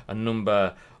have a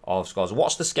number of scores.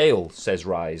 What's the scale, says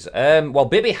Rise? Well,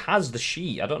 Bibby has the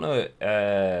sheet. I don't know.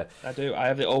 I do. I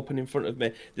have it open in front of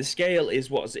me. The scale is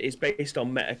based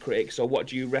on Metacritic, so what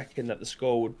do you reckon that the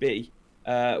score would be?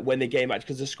 when the game actually,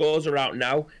 because the scores are out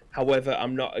now. However,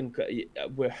 I'm not.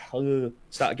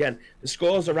 Start again. The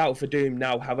scores are out for Doom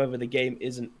now. However, the game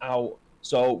isn't out.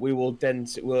 So we will then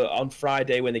on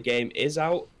Friday when the game is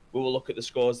out. We will look at the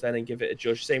scores then and give it a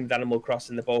judge. Same with Animal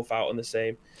Crossing; they're both out on the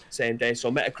same day. So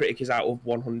Metacritic is out of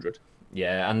 100.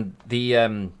 Yeah, and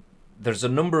there's a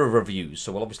number of reviews,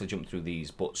 so we'll obviously jump through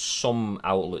these, but some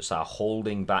outlets are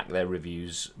holding back their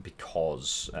reviews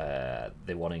because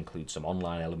they want to include some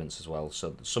online elements as well.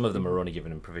 So some of them are only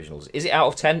giving them provisionals. Is it out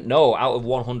of 10? No, out of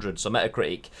 100. So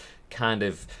Metacritic kind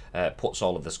of puts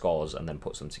all of the scores and then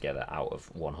puts them together out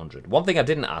of 100. One thing I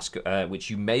didn't ask, which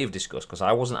you may have discussed, because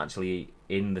I wasn't actually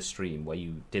in the stream where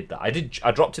you did that. I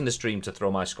dropped in the stream to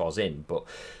throw my scores in, but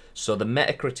so the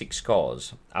Metacritic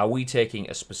scores, are we taking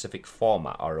a specific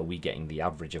format or are we getting the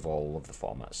average of all of the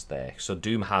formats there? So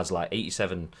Doom has like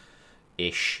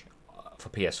 87-ish for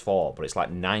PS4, but it's like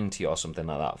 90 or something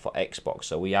like that for Xbox.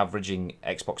 So are we averaging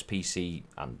Xbox, PC,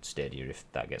 and Stadia if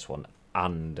that gets one,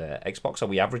 and Xbox? Are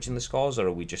we averaging the scores, or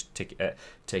are we just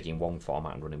taking one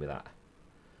format and running with that?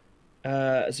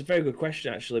 It's a very good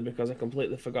question, actually, because I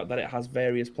completely forgot that it has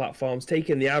various platforms.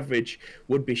 Taking the average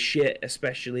would be shit,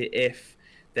 especially if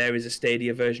there is a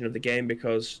Stadia version of the game,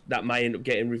 because that might end up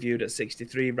getting reviewed at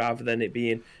 63 rather than it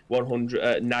being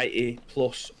 190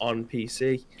 plus on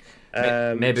PC.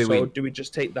 Maybe so do we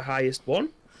just take the highest one?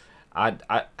 I'd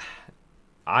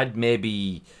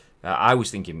maybe. I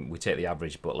was thinking we take the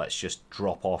average, but let's just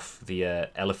drop off the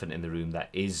elephant in the room that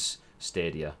is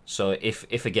Stadia. So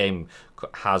if a game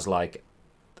has, like,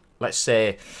 let's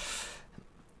say,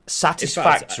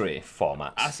 satisfactory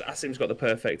formats. Asim's got the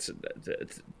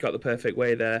perfect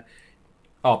way there.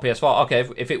 Oh, PS4. Okay,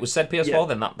 if it was said PS4,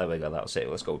 then there we go. That's it.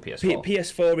 Let's go with PS4.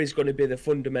 PS4 is going to be the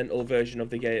fundamental version of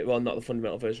the game. Well, not the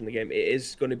fundamental version of the game. It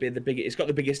is going to be the biggest. It's got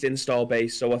the biggest install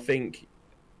base. So I think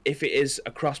if it is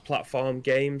a cross-platform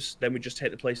games, then we just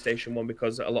take the PlayStation one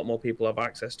because a lot more people have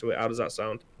access to it. How does that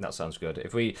sound? That sounds good.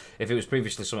 If it was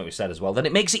previously something we said as well, then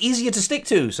it makes it easier to stick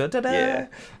to. So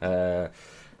ta-da!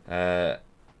 Yeah.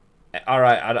 All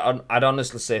right, I'd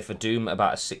honestly say for Doom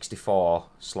about a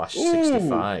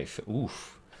 64/65.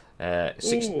 Oof.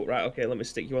 Ooh, right, okay, let me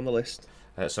stick you on the list.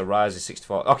 So Rise is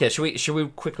 64. Okay, should we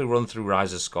quickly run through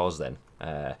Rise's scores then?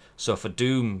 So for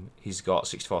Doom, he's got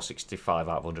 64/65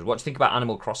 out of 100. What do you think about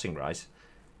Animal Crossing, Rise?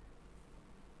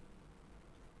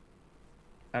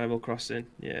 Animal Crossing,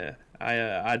 yeah.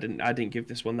 I didn't give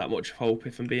this one that much hope,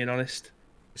 if I'm being honest.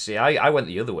 See, I went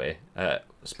the other way.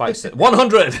 Spike said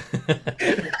 100.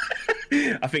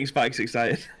 I think Spike's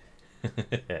excited.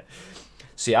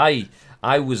 See,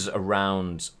 I was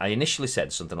around. I initially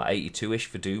said something like 82-ish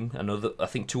for Doom. I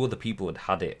think two other people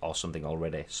had it or something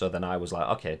already. So then I was like,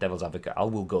 okay, Devil's Advocate, I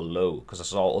will go low because I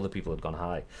saw other people had gone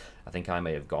high. I think I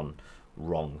may have gone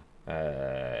wrong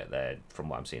there from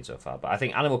what I'm seeing so far. But I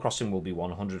think Animal Crossing will be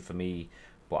 100 for me.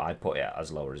 But I put it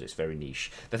as lower as it's very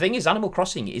niche. The thing is, Animal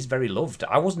Crossing is very loved.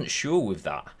 I wasn't sure with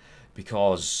that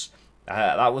because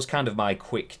that was kind of my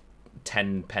quick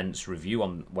 10 pence review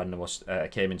on when I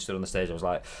came and stood on the stage. I was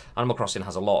like, Animal Crossing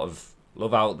has a lot of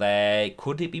love out there.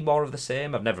 Could it be more of the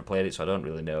same? I've never played it, so I don't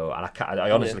really know. And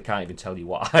I honestly can't even tell you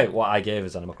what I gave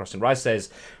as Animal Crossing. Rice says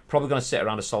probably going to sit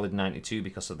around a solid 92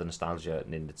 because of the nostalgia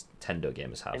Nintendo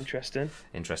gamers have. Interesting.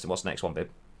 What's the next one, babe?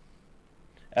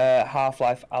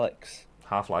 Half-Life Alyx.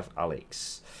 Half-Life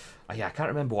Alyx. Oh, yeah, I can't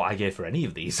remember what I gave for any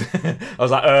of these. I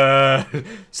was like,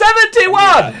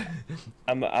 71! Yeah,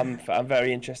 I'm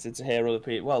very interested to hear other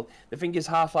people. Well, the thing is,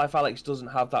 Half-Life Alyx doesn't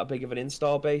have that big of an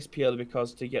install base, purely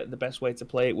because to get the best way to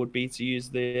play it would be to use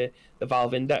the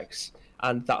Valve Index,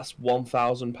 and that's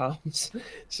 £1,000.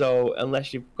 So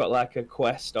unless you've got like a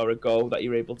Quest or a Go that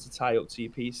you're able to tie up to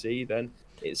your PC, then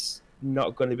it's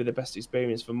not going to be the best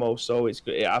experience for most. So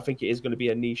I think it is going to be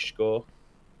a niche score.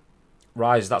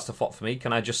 Rise, that's the thought for me.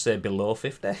 Can I just say below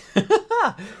 50?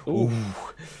 Ooh.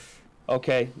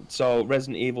 Okay, so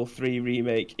Resident Evil 3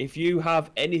 Remake. If you have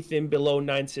anything below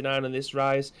 99 on this,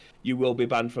 Rise, you will be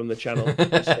banned from the channel.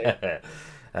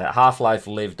 Half-Life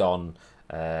lived on.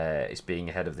 It's being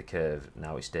ahead of the curve.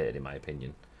 Now it's stated, in my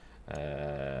opinion.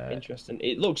 Interesting.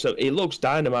 It looks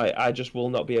dynamite. I just will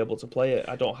not be able to play it.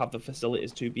 I don't have the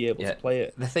facilities to be able to play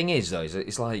it. The thing is, though,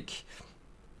 it's like...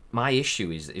 My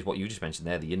issue is what you just mentioned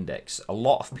there, the index. A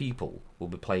lot of people will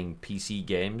be playing PC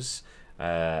games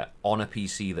on a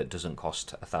PC that doesn't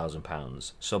cost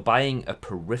 £1,000. So buying a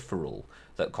peripheral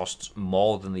that costs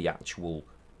more than the actual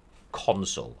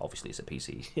console, obviously it's a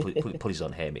PC, please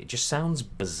don't hear me, it just sounds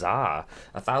bizarre.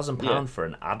 £1,000 for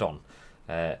an add-on.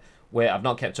 Wait, I've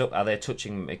not kept up. Are they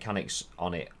touching mechanics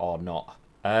on it or not?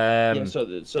 So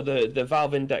the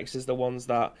Valve Index is the ones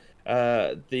that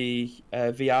the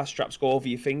VR straps go over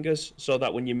your fingers, so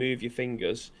that when you move your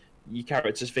fingers, your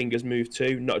character's fingers move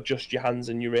too, not just your hands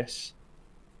and your wrists.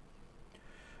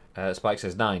 Spike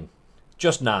says 9.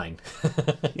 Just 9.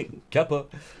 Kappa.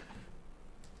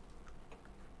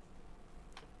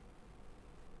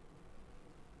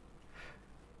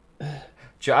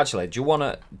 Actually, do you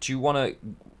wanna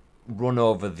run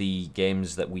over the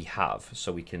games that we have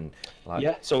so we can? Like...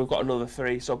 Yeah. So we've got another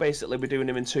 3. So basically, we're doing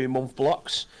them in 2-month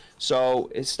blocks.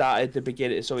 So it started the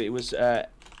beginning. So it was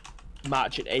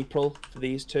March and April for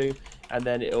these 2, and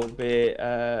then it'll be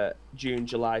June,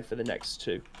 July for the next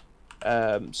 2.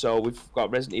 So we've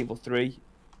got Resident Evil 3,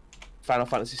 Final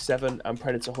Fantasy 7, and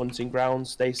Predator Hunting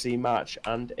Grounds. They see March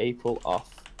and April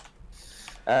off.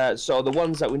 So the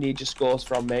ones that we need your scores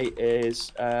from, mate,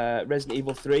 is Resident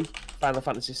Evil 3, Final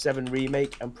Fantasy 7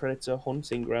 Remake, and Predator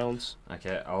Hunting Grounds.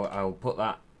 Okay, I'll put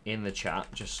that in the chat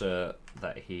just so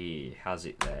that he has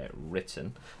it there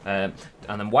written. And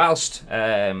then whilst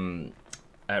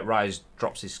Rise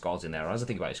drops his scores in there, as I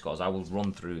think about his scores, I will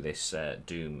run through this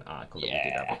Doom article that we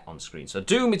did have on screen. So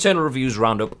Doom Eternal Reviews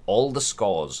round up all the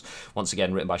scores. Once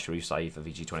again, written by Sherif Saed for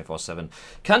VG247.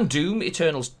 Can Doom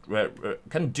Eternal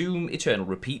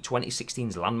repeat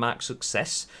 2016's landmark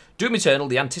success? Doom Eternal,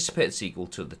 the anticipated sequel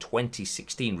to the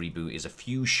 2016 reboot, is a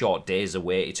few short days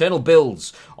away. Eternal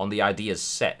builds on the ideas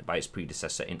set by its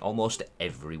predecessor in almost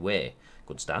every way.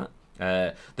 Good start.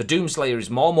 The Doomslayer is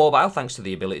more mobile thanks to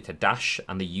the ability to dash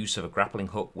and the use of a grappling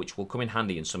hook, which will come in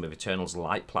handy in some of Eternal's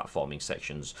light platforming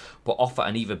sections, but offer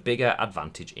an even bigger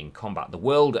advantage in combat. The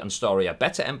world and story are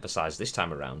better emphasised this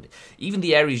time around. Even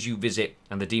the areas you visit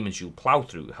and the demons you'll plough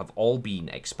through have all been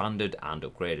expanded and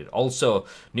upgraded. Also,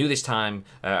 new this time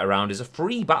around is a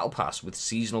free battle pass with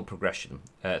seasonal progression.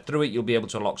 Through it, you'll be able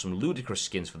to unlock some ludicrous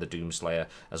skins for the Doomslayer,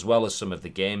 as well as some of the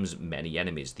game's many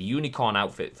enemies. The unicorn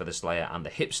outfit for the Slayer and the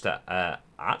hipster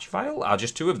Archvile are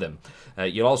just 2 of them.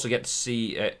 You'll also get to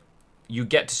see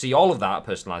all of that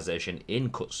personalization in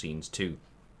cutscenes too.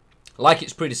 Like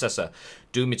its predecessor,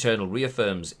 Doom Eternal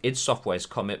reaffirms id Software's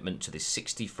commitment to the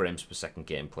 60 frames per second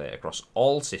gameplay across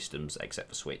all systems except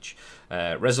for Switch.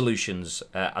 Resolutions,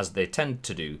 as they tend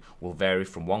to do, will vary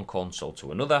from one console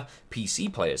to another.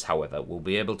 PC players, however, will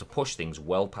be able to push things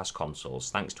well past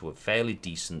consoles thanks to a fairly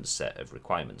decent set of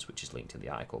requirements, which is linked in the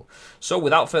article. So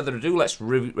without further ado, let's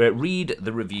read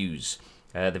the reviews.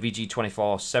 The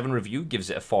VG247 review gives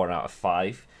it a 4 out of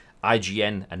 5.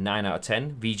 IGN a 9 out of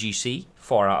 10, VGC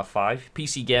 4 out of 5,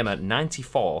 PC Gamer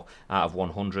 94 out of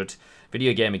 100,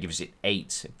 Video Gamer gives it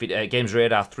 8, Games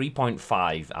Radar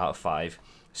 3.5 out of 5,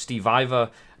 Steve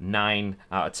Ivor 9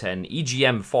 out of 10,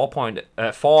 EGM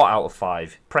 4 out of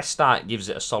 5, Press Start gives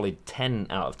it a solid 10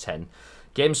 out of 10,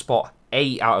 GameSpot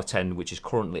 8 out of 10, which is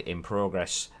currently in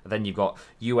progress. Then you've got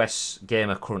US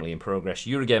Gamer currently in progress,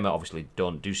 Eurogamer obviously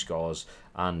don't do scores,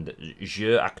 and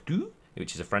Jeux Actu,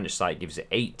 which is a French site, gives it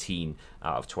 18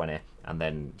 out of 20. And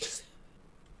then,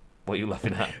 what are you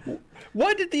laughing at?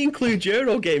 Why did they include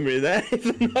Eurogamer in there if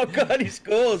they've not got any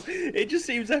scores? It just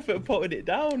seems effort putting it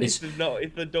down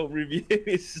if they don't review.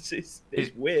 It's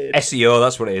weird. SEO,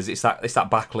 that's what it is. It's that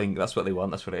backlink. That's what they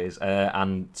want. That's what it is.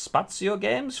 And Spazio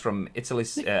Games from Italy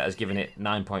has given it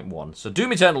 9.1. So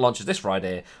Doom Eternal launches this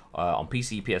Friday on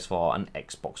PC, PS4, and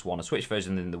Xbox One. A Switch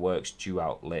version in the works due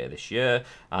out later this year.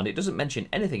 And it doesn't mention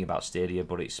anything about Stadia,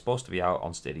 but it's supposed to be out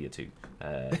on Stadia too.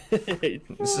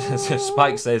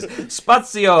 Spike says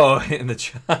Spazio in the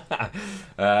chat.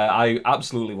 I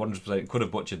absolutely 100% could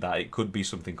have butchered that. It could be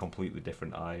something completely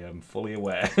different. I am fully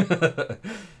aware.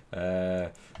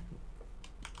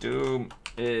 Doom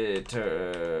Eternal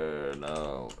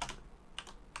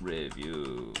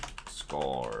review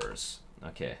scores.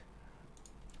 Okay,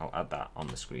 I'll add that on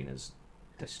the screen as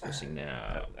discussing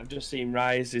now. I've just seen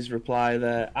Rise's reply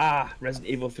there.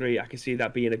 Resident Evil 3, I can see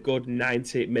that being a good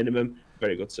 90 minimum.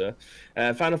 Very good, sir.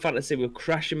 Final Fantasy will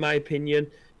crash in my opinion.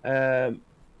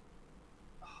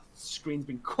 Screen's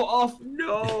been cut off.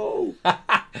 No.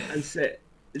 And say,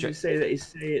 did you say that he's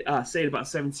saying about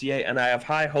 78? And I have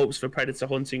high hopes for Predator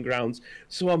Hunting Grounds,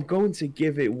 so I'm going to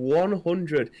give it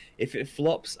 100. If it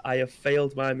flops, I have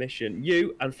failed my mission.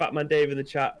 You and Fatman Dave in the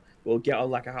chat will get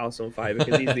on like a house on fire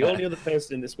because he's the only other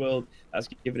person in this world that's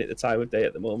given it the time of day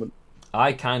at the moment.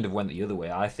 I kind of went the other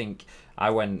way. I think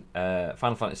I went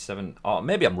Final Fantasy 7. Or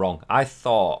maybe I'm wrong. I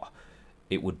thought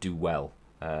it would do well.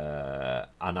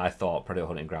 And I thought Predator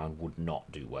Hunting Ground would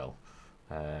not do well.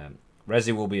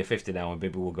 Resi will be a 50 now, and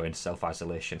Bibby will go into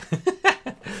self-isolation.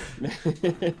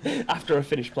 After I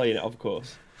finish playing it, of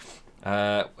course.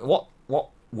 What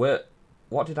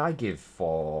did I give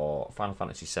for Final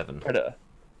Fantasy 7? Predator.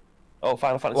 Oh,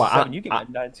 Final Fantasy 7. You give it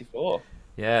 94.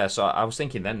 Yeah, so I was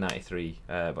thinking then 93,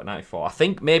 but 94. I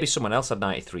think maybe someone else had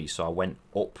 93, so I went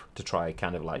up to try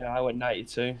kind of like Yeah, I went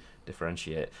 92.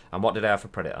 differentiate. And what did I have for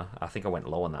Predator? I think I went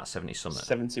low on that, 70 something.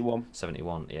 71.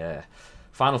 71, yeah.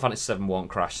 Final Fantasy 7 won't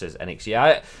crash, says NX.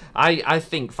 Yeah, I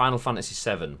think Final Fantasy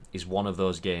 7 is one of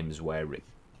those games where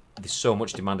there's so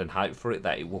much demand and hype for it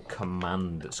that it will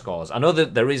command scores. I know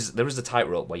that there is a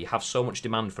tightrope where you have so much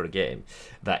demand for a game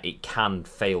that it can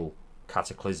fail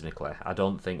cataclysmically. I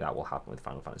don't think that will happen with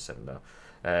Final Fantasy 7 though.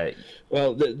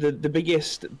 Well, the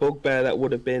biggest bugbear that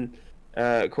would have been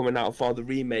coming out for the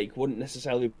remake wouldn't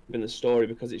necessarily have been the story,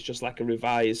 because it's just like a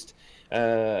revised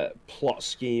plot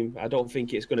scheme. I don't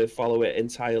think it's going to follow it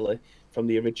entirely from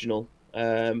the original.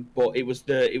 But it was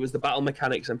the battle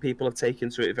mechanics, and people have taken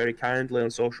to it very kindly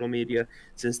on social media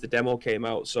since the demo came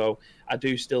out. So I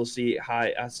do still see it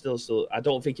high. I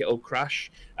don't think it'll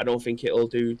crash. I don't think it'll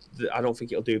do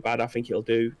bad. I think it'll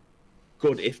do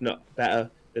good, if not better,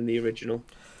 than the original.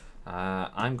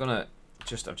 I've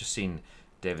just seen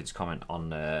David's comment on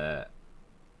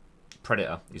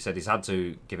Predator. He said he's had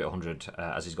to give it 100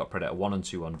 as he's got Predator 1 and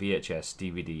 2 on VHS,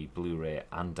 DVD, Blu-ray,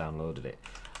 and downloaded it.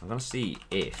 I'm going to see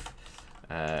if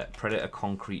Predator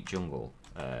Concrete Jungle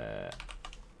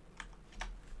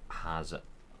has a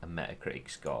Metacritic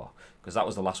score, because that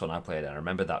was the last one I played and I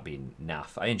remember that being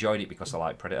naff. I enjoyed it because I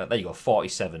like Predator. There you go,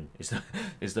 47 is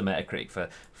the Metacritic for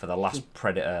the last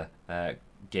Predator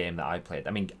game that I played.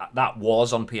 I mean, that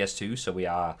was on PS2, so we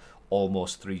are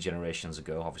almost 3 generations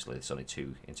ago. Obviously it's only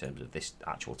 2 in terms of this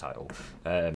actual title,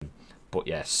 but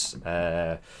yes.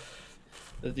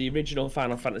 The original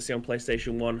Final Fantasy on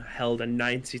PlayStation 1 held a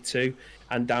 92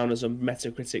 and down as a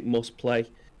Metacritic must play.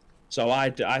 So I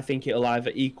think it'll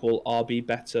either equal or be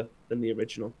better than the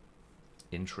original.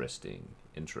 Interesting.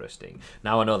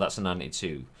 Now I know that's a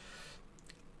 92.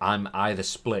 I'm either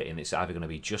split, and it's either going to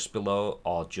be just below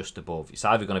or just above. It's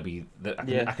either going to be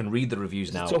I can read the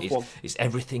reviews now. It's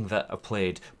everything that I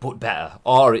played but better,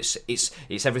 or it's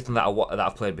everything that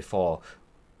I've played before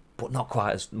but not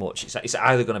quite as much. It's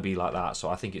either going to be like that, so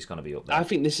I think it's going to be up there. I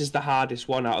think this is the hardest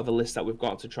one out of the list that we've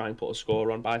got to try and put a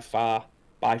score on by far.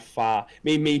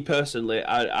 Me personally,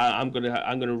 I'm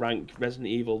gonna rank Resident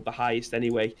Evil the highest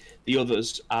anyway. The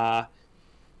others are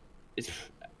it's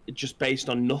just based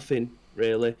on nothing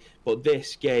really. But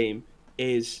this game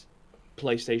is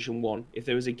PlayStation 1. If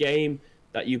there was a game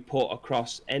that you put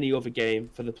across any other game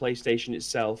for the PlayStation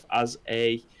itself as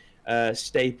a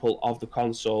staple of the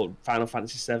console, Final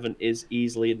Fantasy VII is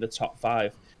easily in the top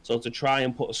 5. So to try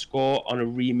and put a score on a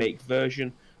remake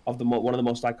version of one of the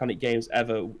most iconic games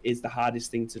ever is the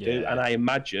hardest thing to do, and I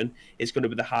imagine it's going to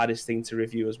be the hardest thing to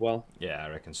review as well. Yeah, I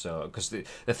reckon so. Because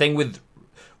the thing with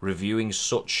reviewing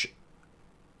such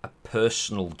a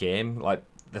personal game, like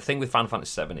the thing with Final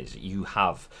Fantasy VII is you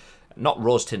have not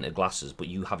rose-tinted glasses, but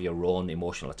you have your own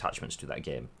emotional attachments to that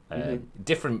game.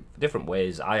 Different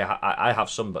ways. I have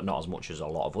some, but not as much as a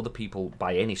lot of other people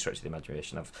by any stretch of the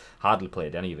imagination. I've hardly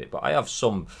played any of it, but I have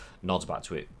some nods back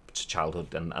to it, to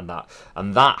childhood, and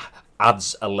that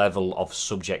adds a level of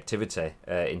subjectivity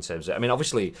in terms of. I mean,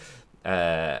 obviously,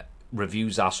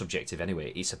 reviews are subjective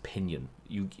anyway. It's opinion.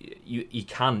 You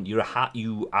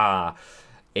are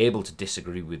able to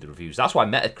disagree with the reviews. That's why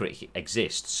Metacritic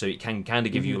exists, so it can kind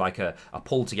of give you like a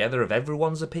pull together of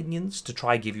everyone's opinions to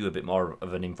try give you a bit more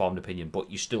of an informed opinion,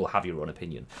 but you still have your own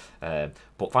opinion.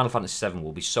 But Final Fantasy VII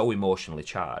will be so emotionally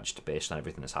charged based on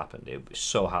everything that's happened. It was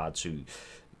so hard to.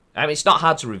 I mean, it's not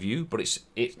hard to review, but it's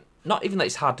not even that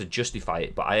it's hard to justify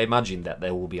it, but I imagine that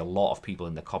there will be a lot of people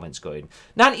in the comments going,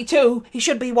 92, he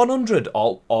should be 100,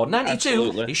 or 92,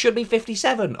 Absolutely. He should be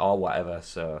 57, or whatever.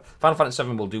 So Final Fantasy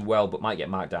VII will do well, but might get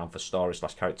marked down for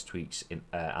story/character tweaks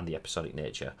and the episodic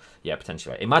nature. Yeah,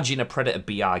 potentially. Imagine a Predator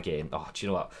BR game. Oh, do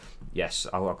you know what? Yes,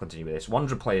 I'll continue with this.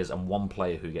 100 players and 1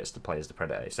 player who gets to play as the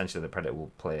Predator. Essentially, the Predator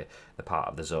will play the part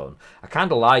of the zone. I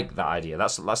kind of like that idea.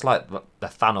 That's like the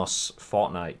Thanos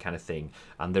Fortnite kind of thing.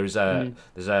 And there's a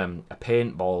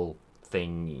paintball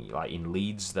thing like in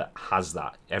Leeds that has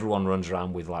that. Everyone runs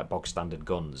around with like bog standard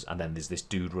guns, and then there's this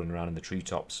dude running around in the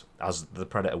treetops as the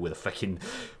Predator with a fucking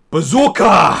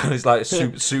bazooka. It's like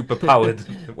a super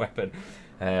powered weapon.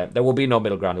 There will be no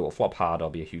middle ground. It will flop hard or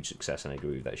be a huge success, and I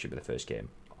agree with that. It should be the first game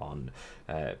on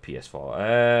PS4.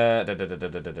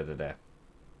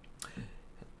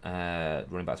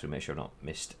 Running back through, make sure I've not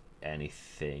missed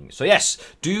anything. So yes,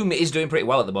 Doom is doing pretty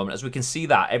well at the moment. As we can see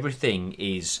that everything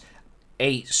is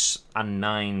 8s and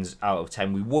 9s out of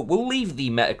 10. We'll leave the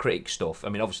Metacritic stuff. I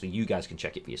mean, obviously you guys can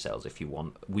check it for yourselves if you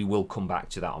want. We will come back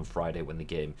to that on Friday when the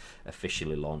game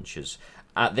officially launches.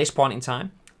 At this point in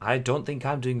time, I don't think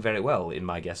I'm doing very well in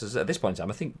my guesses. At this point in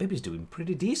time, I think Bibby's doing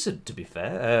pretty decent, to be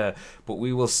fair. But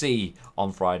we will see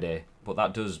on Friday. But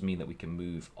that does mean that we can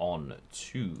move on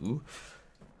to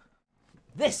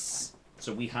this.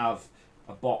 So we have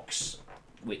a box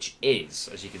which is,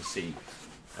 as you can see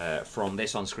from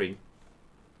this on screen,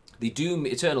 the Doom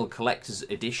Eternal Collector's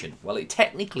Edition. Well, it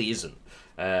technically isn't,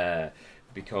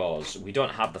 because we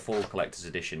don't have the full Collector's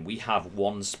Edition. We have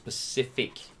one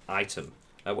specific item.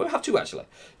 We have two, actually.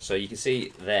 So you can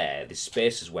see there, the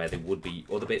spaces where there would be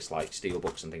other bits like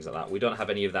steelbooks and things like that. We don't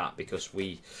have any of that because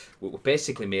we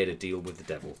basically made a deal with the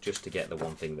devil just to get the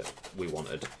one thing that we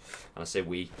wanted. And I say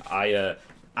I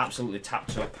absolutely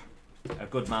tapped up a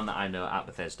good man that I know at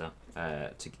Bethesda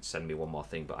to send me one more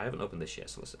thing, but I haven't opened this yet,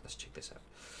 so let's check this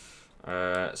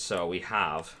out. So we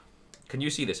have... Can you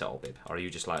see this at all, babe? Or are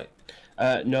you just like...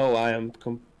 No, I'm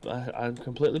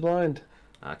completely blind.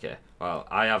 Okay, well,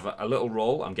 I have a little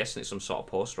roll. I'm guessing it's some sort of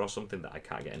poster or something that I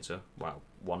can't get into. Wow,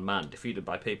 one man defeated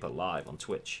by paper live on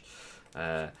Twitch.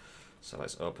 So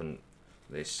let's open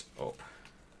this up.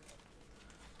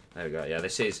 There we go. Yeah,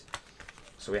 this is...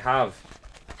 So we have...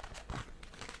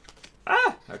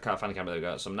 I can't find the camera. There we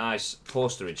go. Some nice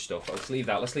posterage stuff. Let's leave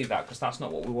that because that's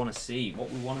not what we want to see.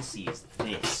 What we want to see is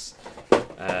this.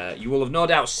 You will have no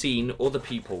doubt seen other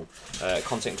people,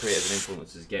 content creators and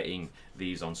influencers, getting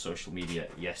these on social media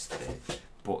yesterday.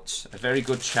 But a very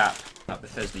good chap at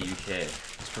Bethesda UK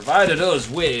has provided us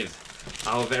with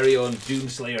our very own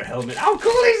Doomslayer helmet. How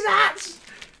cool is that?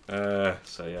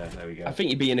 So yeah, there we go. I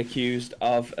think you're being accused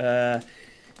of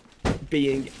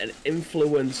being an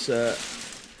influencer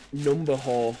number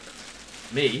whore.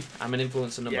 Me? I'm an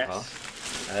influencer number whore.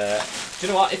 Do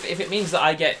you know what? If it means that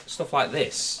I get stuff like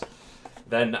this,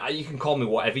 then you can call me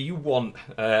whatever you want.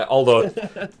 Although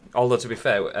to be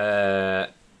fair,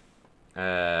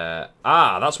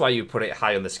 that's why you put it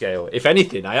high on the scale. If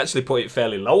anything, I actually put it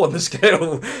fairly low on the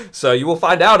scale. So you will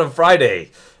find out on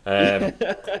Friday.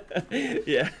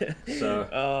 Yeah. So.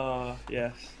 Oh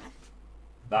yes.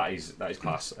 That is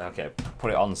class. Okay,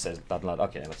 put it on, says Dad Lad.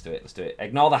 Okay, let's do it.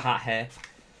 Ignore the hat hair.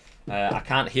 I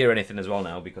can't hear anything as well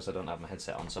now because I don't have my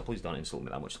headset on. So please don't insult me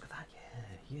that much. Look at that.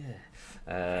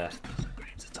 Yeah.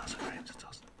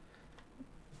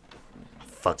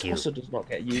 Fuck you. Also does not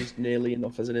get used nearly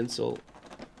enough as an insult.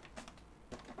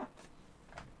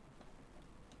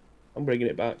 I'm bringing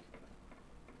it back.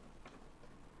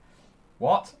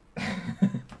 What?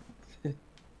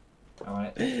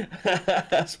 Alright.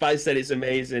 Spice said it's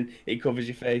amazing. It covers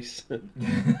your face.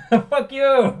 Fuck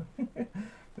you!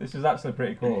 This is actually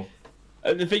pretty cool.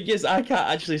 And the thing is, I can't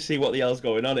actually see what the hell's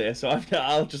going on here, so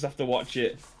I'll just have to watch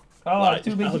it. Oh, like,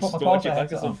 too busy to put my watch it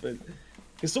back or on. something.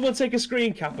 Can someone take a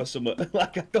screen cap or something?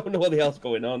 Like, I don't know what the hell's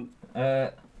going on.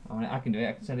 I can do it.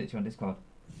 I can send it to you on Discord.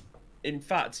 In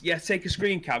fact, yeah, take a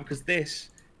screen cap because this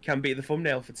can be the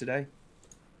thumbnail for today.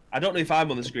 I don't know if I'm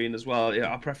on the screen as well.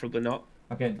 Yeah, I'll preferably not.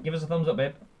 Okay, give us a thumbs up,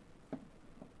 babe.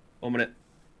 1 minute.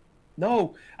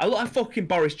 No, I look like fucking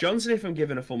Boris Johnson if I'm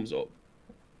giving a thumbs up.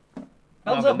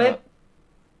 Thumbs up, babe.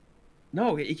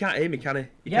 No, he can't hear me, can he?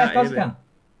 Yeah, of course he can.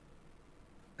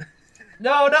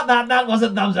 No, not that. That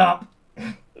wasn't thumbs up.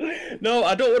 No,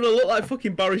 I don't want to look like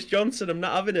fucking Boris Johnson. I'm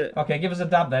not having it. Okay, give us a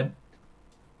dab then.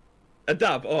 A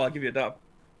dab? Oh, I'll give you a dab.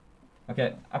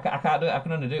 Okay, I can't do it. I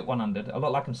can only do it one-handed. I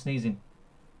look like I'm sneezing.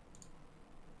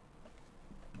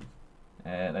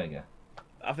 There you go.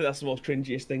 I think that's the most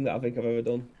cringiest thing that I think I've ever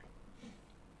done.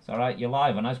 It's alright, you're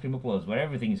live on Ice Cream Uploads, where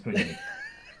everything is cringy.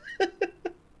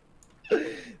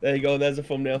 There you go, there's a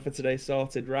thumbnail for today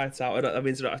sorted right out. That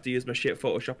means I don't have to use my shit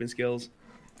photoshopping skills.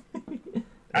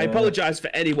 I apologise for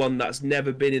anyone that's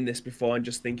never been in this before and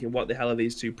just thinking, what the hell are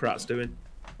these two prats doing?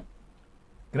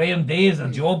 Graham Days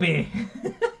and Joby.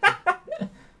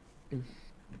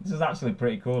 This is actually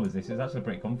pretty cool, is this? It's actually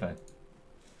pretty comfy.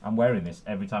 I'm wearing this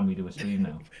every time we do a stream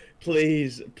now.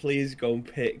 Please go and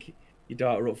pick your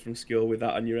daughter up from school with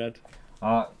that on your head.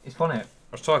 It's funny. I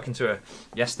was talking to her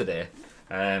yesterday,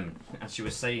 and she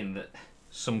was saying that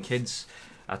some kids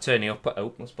are turning up.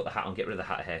 Oh, let's put the hat on. Get rid of the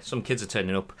hat here. Some kids are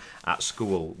turning up at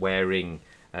school wearing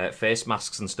face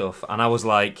masks and stuff, and I was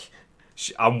like,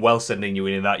 I'm well sending you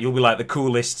in that. You'll be like the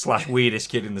coolest / weirdest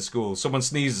kid in the school. Someone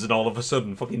sneezes and all of a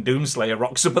sudden, fucking Doomslayer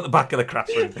rocks up at the back of the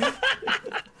classroom.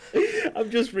 I've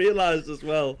just realised as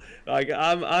well, like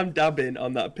I'm dabbing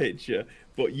on that picture,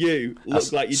 but you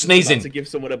look like you're sneezing about to give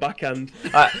someone a backhand.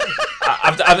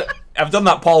 I've done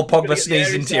that Paul Pogba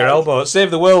sneeze into your elbow.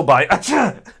 Save the world by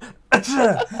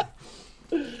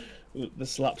the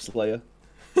slap slayer.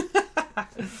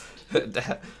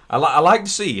 I like to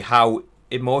see how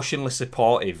emotionally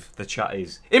supportive the chat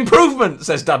is. Improvement,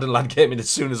 says Dad and Lad Gaming as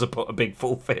soon as I put a big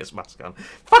full face mask on.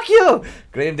 Fuck you!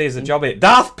 Graham Day's a job it.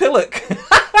 Darth Pillock!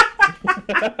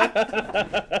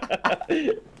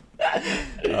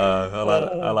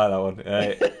 I like that one.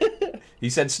 He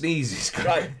said sneeze.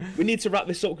 Right, we need to wrap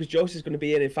this up because Josie's going to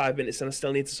be in 5 minutes and I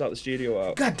still need to sort the studio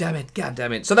out. God damn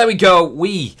it. So there we go.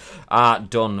 We are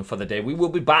done for the day. We will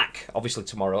be back, obviously,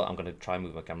 tomorrow. I'm going to try and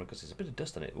move my camera because there's a bit of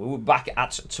dust on it. We will be back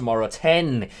at tomorrow,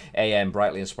 10 a.m.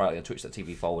 brightly and sprightly on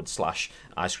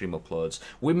twitch.tv/ice cream uploads.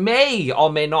 We may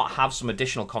or may not have some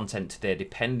additional content today,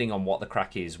 depending on what the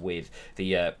crack is with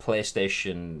the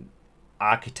PlayStation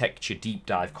architecture deep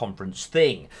dive conference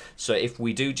thing. So if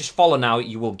we do, just follow now,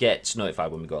 you will get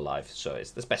notified when we go live. So it's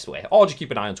the best way. Or just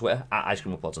keep an eye on Twitter at Ice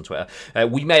Cream Uploads on Twitter.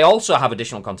 We may also have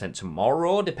additional content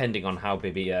tomorrow, depending on how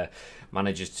Bibby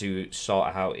manages to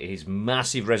sort out his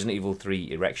massive Resident Evil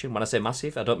 3 erection. When I say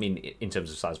massive, I don't mean in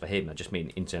terms of size for him. I just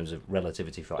mean in terms of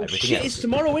relativity for everything else. It's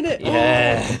tomorrow, isn't it?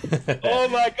 Yeah. Oh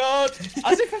my god!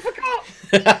 As if I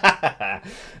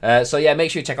forgot. So yeah,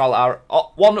 make sure you check all our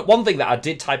one thing that I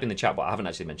did type in the chat, but I haven't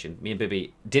actually mentioned. Me and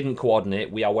Bibby didn't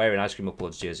coordinate. We are wearing Ice Cream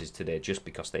Uploads jerseys today just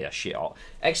because they are shit hot.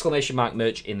 Exclamation mark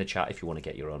merch in the chat if you want to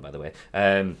get your own, by the way.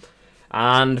 And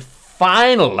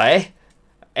finally,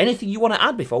 anything you want to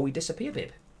add before we disappear,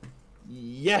 Bib?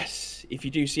 Yes, if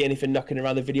you do see anything knocking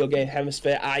around the video game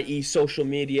hemisphere, i.e. social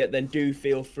media, then do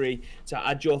feel free to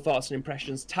add your thoughts and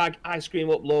impressions. Tag Ice Cream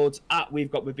Uploads at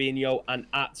We've Got Babinho and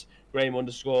at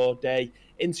Graham_Day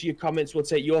into your comments. We'll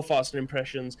take your thoughts and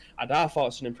impressions and our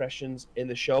thoughts and impressions in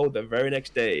the show the very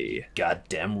next day.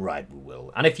 Goddamn right we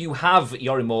will. And if you have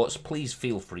your emotes, please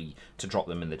feel free to drop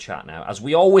them in the chat now, as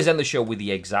we always end the show with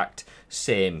the exact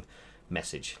same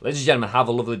message. Ladies and gentlemen, have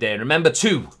a lovely day, and remember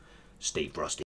to stay frosty.